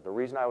Coast Guard. The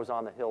reason I was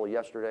on the Hill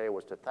yesterday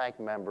was to thank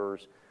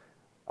members.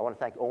 I want to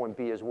thank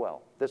OMB as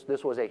well.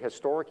 This was a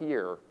historic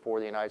year for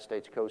the United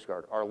States Coast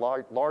Guard, our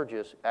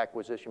largest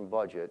acquisition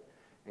budget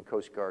in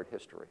Coast Guard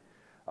history.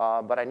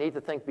 But I need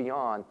to think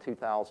beyond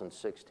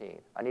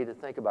 2016. I need to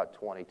think about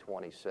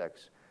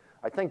 2026.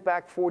 I think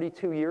back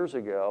 42 years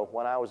ago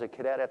when I was a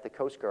cadet at the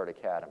Coast Guard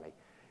Academy,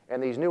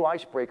 and these new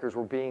icebreakers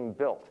were being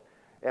built.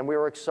 And we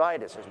were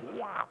excited. Says,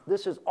 wow,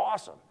 this is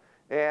awesome.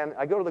 And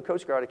I go to the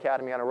Coast Guard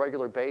Academy on a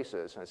regular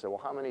basis, and I say,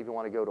 well, how many of you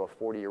want to go to a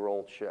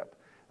 40-year-old ship?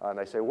 And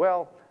they say,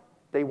 well,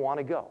 they want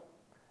to go.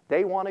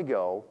 They want to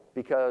go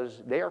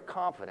because they are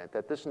confident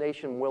that this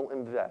nation will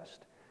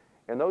invest.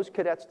 And those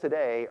cadets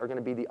today are going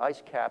to be the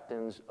ice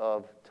captains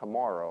of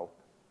tomorrow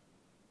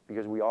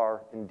because we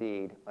are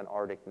indeed an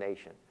Arctic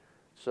nation.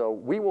 So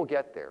we will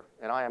get there,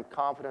 and I am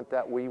confident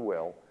that we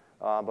will.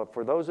 But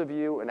for those of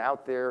you and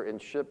out there in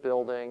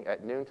shipbuilding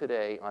at noon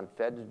today on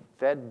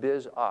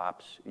FedBiz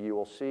Ops, you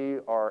will see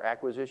our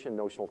acquisition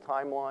notional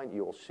timeline,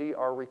 you will see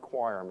our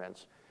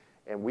requirements,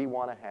 and we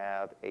want to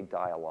have a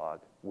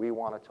dialogue. We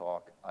want to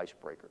talk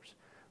icebreakers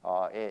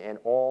in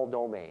all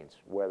domains,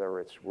 whether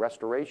it's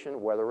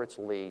restoration, whether it's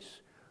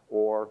lease,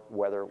 or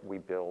whether we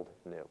build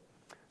new.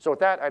 So with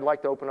that, I'd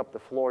like to open up the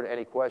floor to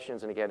any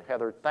questions. And again,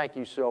 Heather, thank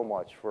you so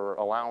much for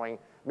allowing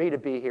me to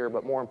be here,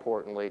 but more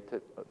importantly,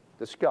 to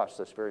discuss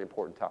this very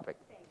important topic.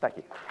 Thank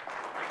you.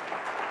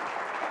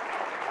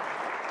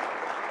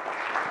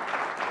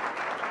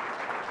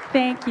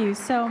 Thank you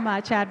so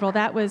much, Admiral.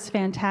 That was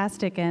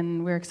fantastic,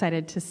 and we're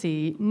excited to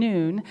see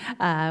noon,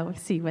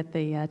 see what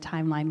the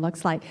timeline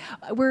looks like.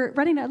 We're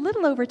running a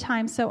little over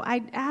time, so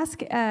I'd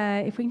ask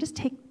if we can just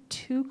take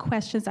 2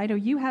 questions. I know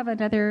you have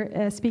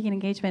another speaking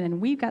engagement, and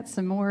we've got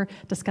some more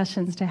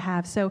discussions to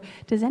have. So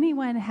does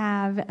anyone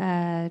have,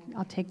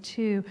 I'll take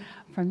 2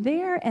 from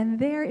there and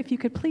there. If you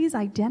could please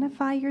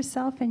identify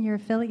yourself and your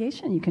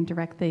affiliation, you can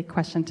direct the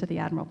question to the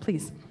Admiral,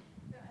 please.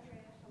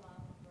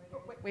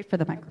 Wait for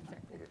the microphone.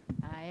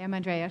 I am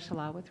Andrea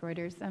Shalal with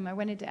Reuters. I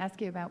wanted to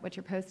ask you about what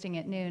you're posting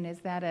at noon. Is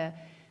that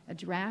a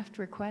draft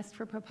request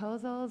for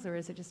proposals, or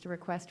is it just a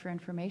request for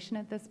information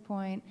at this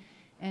point?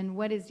 And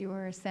what is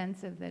your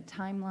sense of the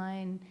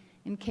timeline?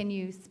 And can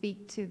you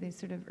speak to the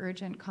sort of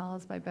urgent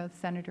calls by both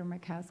Senator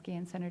Murkowski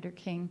and Senator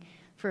King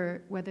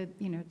for whether,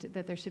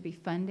 that there should be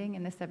funding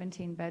in the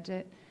 17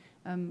 budget?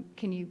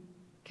 Can you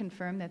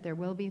confirm that there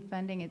will be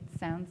funding? It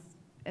sounds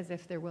as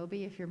if there will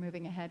be if you're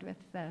moving ahead with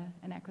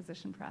an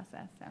acquisition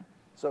process.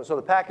 So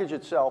the package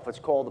itself, it's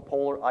called the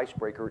Polar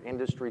Icebreaker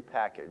Industry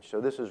Package. So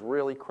this is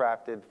really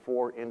crafted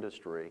for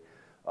industry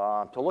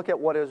to look at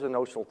what is a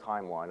notional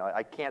timeline.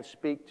 I can't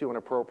speak to an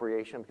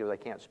appropriation because I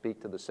can't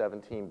speak to the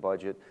 17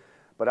 budget,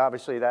 but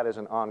obviously that is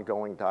an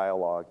ongoing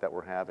dialogue that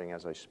we're having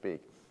as I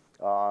speak.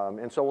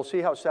 And so we'll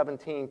see how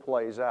 17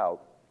 plays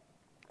out.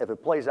 If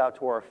it plays out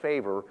to our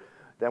favor,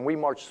 then we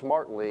march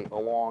smartly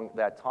along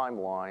that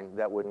timeline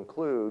that would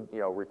include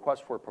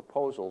requests for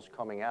proposals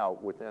coming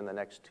out within the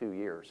next 2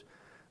 years.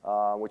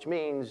 Which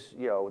means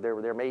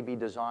there may be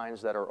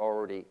designs that are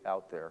already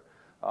out there.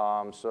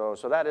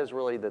 So that is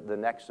really the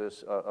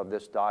nexus of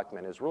this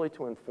document, is really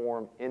to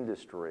inform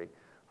industry,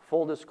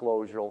 full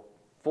disclosure,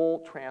 full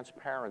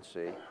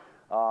transparency,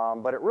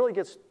 but it really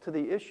gets to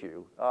the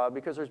issue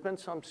because there's been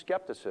some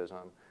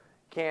skepticism.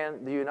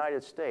 Can the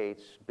United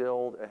States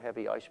build a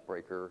heavy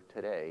icebreaker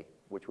today,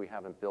 which we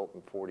haven't built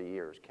in 40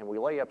 years? Can we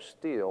lay up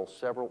steel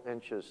several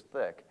inches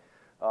thick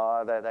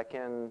that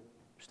can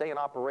stay in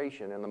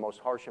operation in the most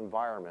harsh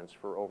environments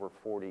for over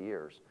 40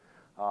 years.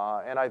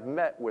 And I've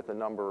met with a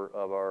number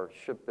of our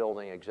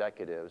shipbuilding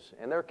executives,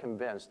 and they're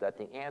convinced that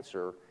the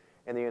answer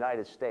in the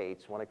United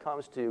States, when it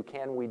comes to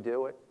can we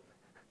do it,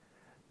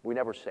 we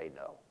never say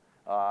no.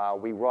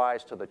 we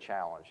rise to the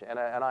challenge. And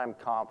I'm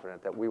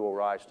confident that we will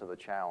rise to the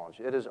challenge.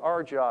 It is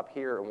our job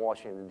here in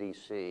Washington,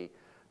 D.C.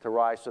 to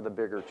rise to the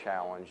bigger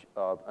challenge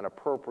of an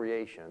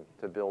appropriation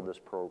to build this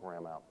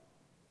program out.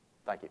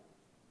 Thank you.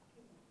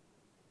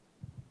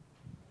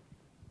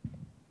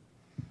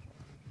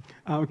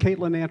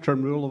 Caitlin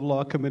Antrim, Rule of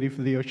Law Committee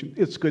for the Ocean.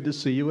 It's good to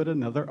see you at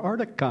another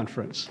Arctic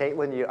conference.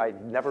 Caitlin, I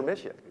never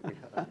miss you.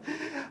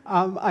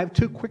 I have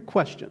two quick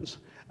questions.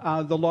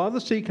 The Law of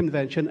the Sea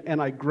Convention,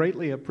 and I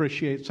greatly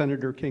appreciate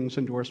Senator King's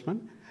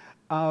endorsement,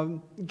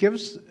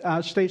 gives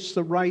states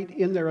the right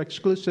in their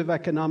exclusive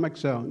economic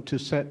zone to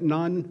set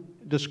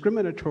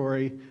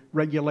non-discriminatory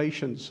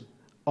regulations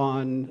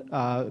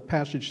on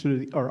passage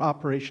through or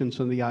operations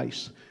in the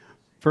ice.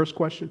 First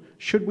question,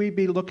 should we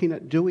be looking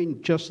at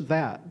doing just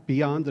that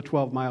beyond the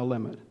 12-mile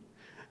limit?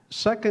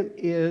 Second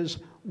is,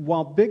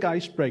 while big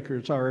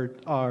icebreakers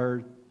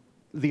are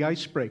the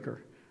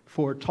icebreaker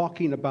for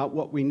talking about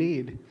what we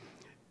need,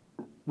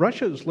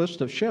 Russia's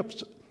list of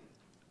ships,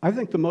 I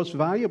think the most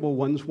valuable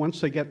ones, once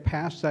they get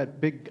past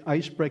that big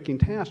ice-breaking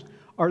task,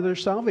 are their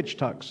salvage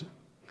tugs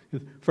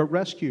for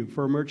rescue,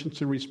 for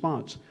emergency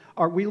response.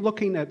 Are we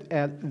looking at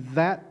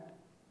that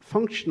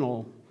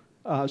functional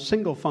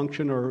single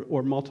function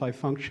or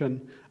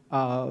multi-function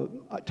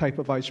type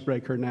of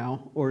icebreaker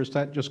now, or is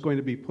that just going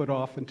to be put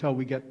off until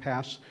we get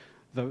past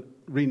the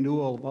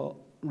renewal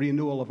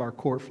of our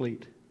core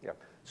fleet? Yeah.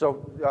 So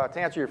to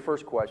answer your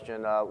first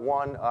question,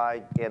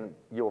 and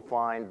you'll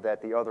find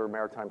that the other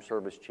maritime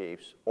service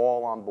chiefs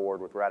all on board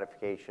with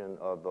ratification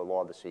of the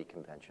Law of the Sea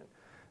Convention.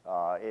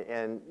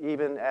 And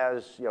even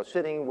as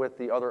sitting with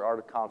the other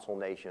Arctic Council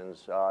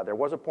nations, there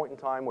was a point in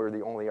time where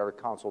the only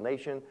Arctic Council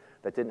nation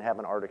that didn't have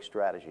an Arctic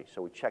strategy,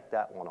 so we checked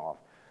that one off.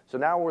 So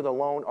now we're the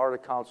lone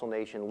Arctic Council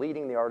nation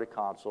leading the Arctic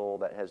Council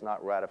that has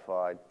not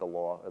ratified the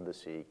Law of the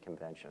Sea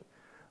Convention.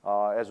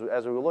 As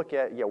we look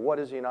at what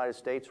is the United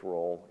States'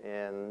 role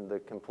in the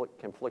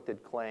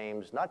conflicted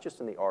claims, not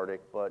just in the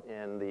Arctic, but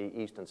in the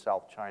East and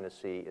South China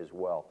Sea as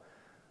well.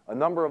 A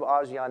number of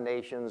ASEAN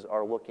nations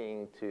are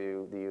looking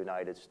to the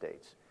United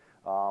States,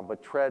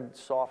 but tread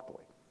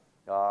softly.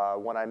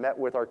 When I met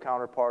with our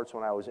counterparts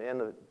when I was in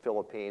the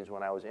Philippines,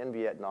 when I was in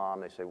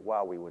Vietnam, they said,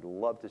 wow, we would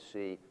love to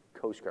see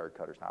Coast Guard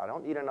cutters. Now, I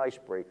don't need an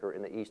icebreaker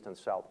in the East and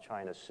South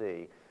China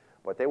Sea,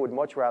 but they would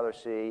much rather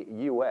see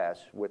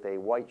U.S. with a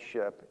white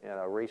ship and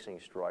a racing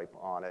stripe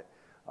on it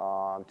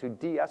to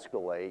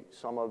de-escalate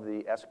some of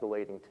the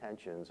escalating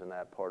tensions in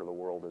that part of the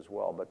world as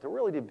well. But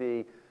to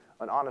be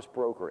an honest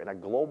broker and a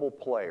global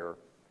player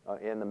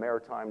in the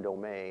maritime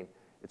domain,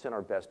 it's in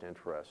our best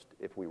interest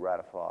if we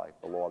ratify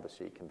the Law of the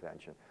Sea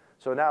Convention.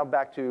 So now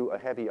back to a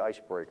heavy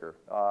icebreaker.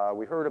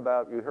 We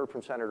heard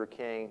from Senator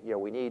King,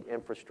 we need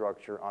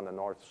infrastructure on the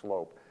North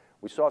Slope.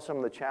 We saw some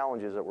of the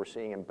challenges that we're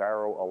seeing in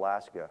Barrow,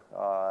 Alaska.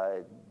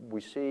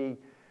 We see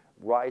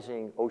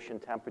rising ocean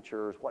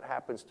temperatures. What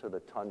happens to the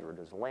tundra?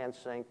 Does land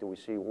sink? Do we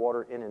see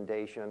water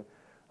inundation?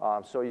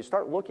 So you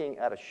start looking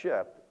at a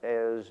ship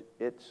as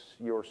it's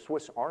your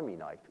Swiss Army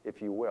knife,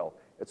 if you will.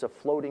 It's a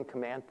floating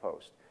command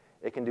post.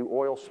 It can do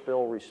oil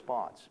spill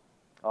response.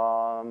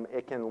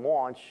 It can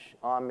launch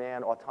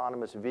unmanned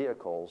autonomous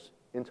vehicles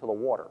into the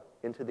water,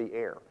 into the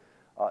air.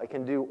 It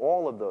can do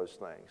all of those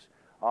things.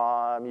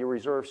 You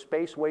reserve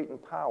space, weight,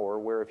 and power,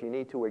 where if you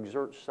need to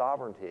exert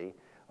sovereignty,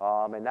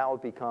 and now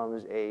it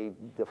becomes a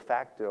de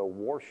facto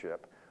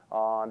warship,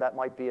 that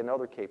might be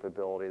another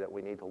capability that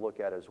we need to look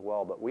at as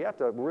well. But we have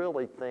to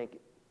really think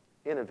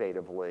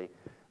innovatively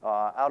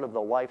out of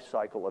the life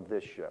cycle of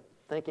this ship,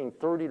 thinking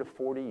 30 to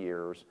 40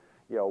 years,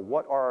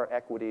 what are our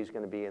equities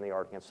going to be in the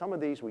Arctic? And some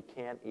of these we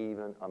can't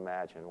even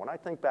imagine. When I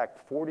think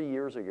back 40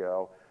 years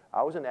ago,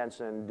 I was an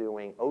ensign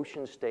doing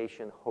Ocean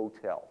Station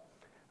Hotel.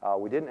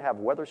 We didn't have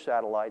weather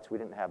satellites, we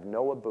didn't have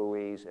NOAA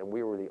buoys, and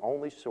we were the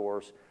only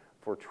source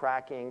for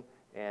tracking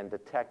and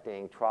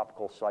detecting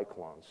tropical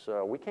cyclones.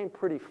 So we came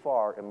pretty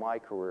far in my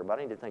career, but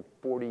I need to think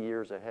 40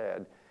 years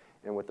ahead.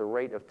 And with the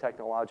rate of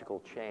technological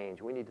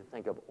change, we need to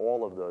think of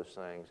all of those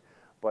things.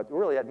 But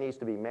really, that needs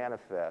to be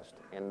manifest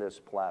in this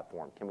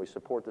platform. Can we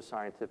support the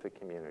scientific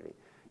community?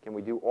 Can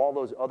we do all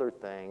those other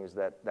things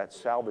that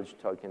salvage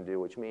tug can do,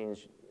 which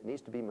means it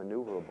needs to be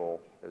maneuverable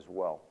as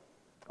well.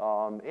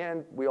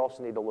 And we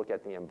also need to look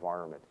at the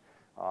environment.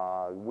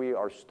 We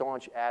are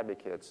staunch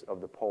advocates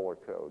of the Polar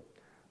Code.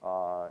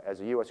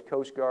 As a U.S.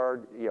 Coast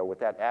Guard, with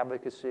that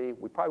advocacy,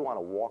 we probably want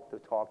to walk the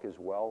talk as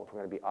well. If we're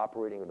going to be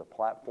operating with the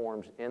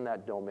platforms in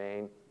that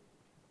domain,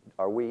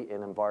 are we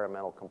in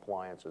environmental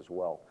compliance as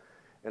well?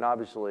 And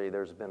obviously,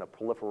 there's been a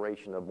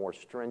proliferation of more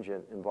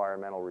stringent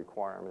environmental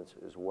requirements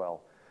as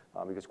well,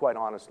 because quite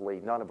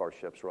honestly, none of our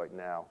ships right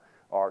now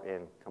are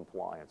in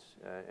compliance.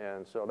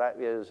 And so that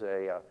is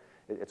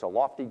it's a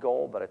lofty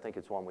goal, but I think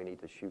it's one we need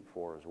to shoot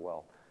for as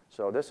well.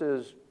 So this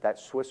is that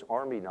Swiss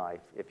Army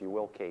knife, if you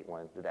will,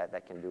 Caitlin,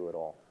 that can do it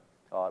all,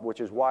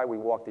 which is why we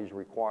walk these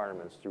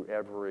requirements through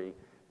every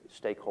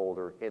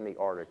stakeholder in the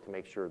Arctic to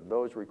make sure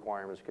those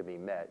requirements can be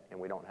met, and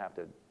we don't have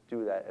to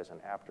do that as an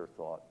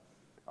afterthought.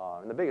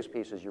 And the biggest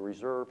piece is you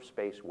reserve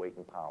space, weight,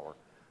 and power.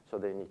 so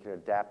then you can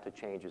adapt to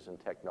changes in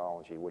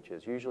technology, which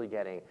is usually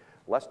getting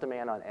less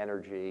demand on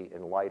energy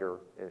and lighter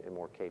and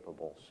more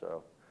capable.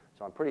 So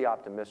I'm pretty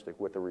optimistic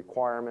with the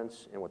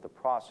requirements and with the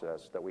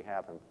process that we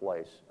have in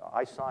place.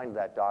 I signed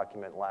that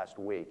document last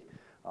week,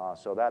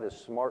 so that is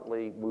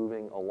smartly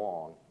moving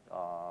along.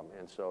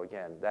 And so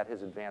again, that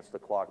has advanced the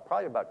clock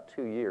probably about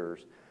 2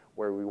 years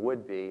where we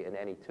would be in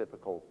any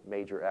typical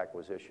major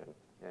acquisition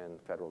in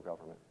federal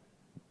government.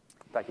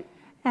 Thank you.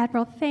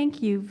 Admiral,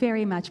 thank you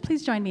very much.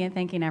 Please join me in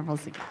thanking Admiral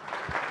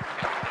Zukunft.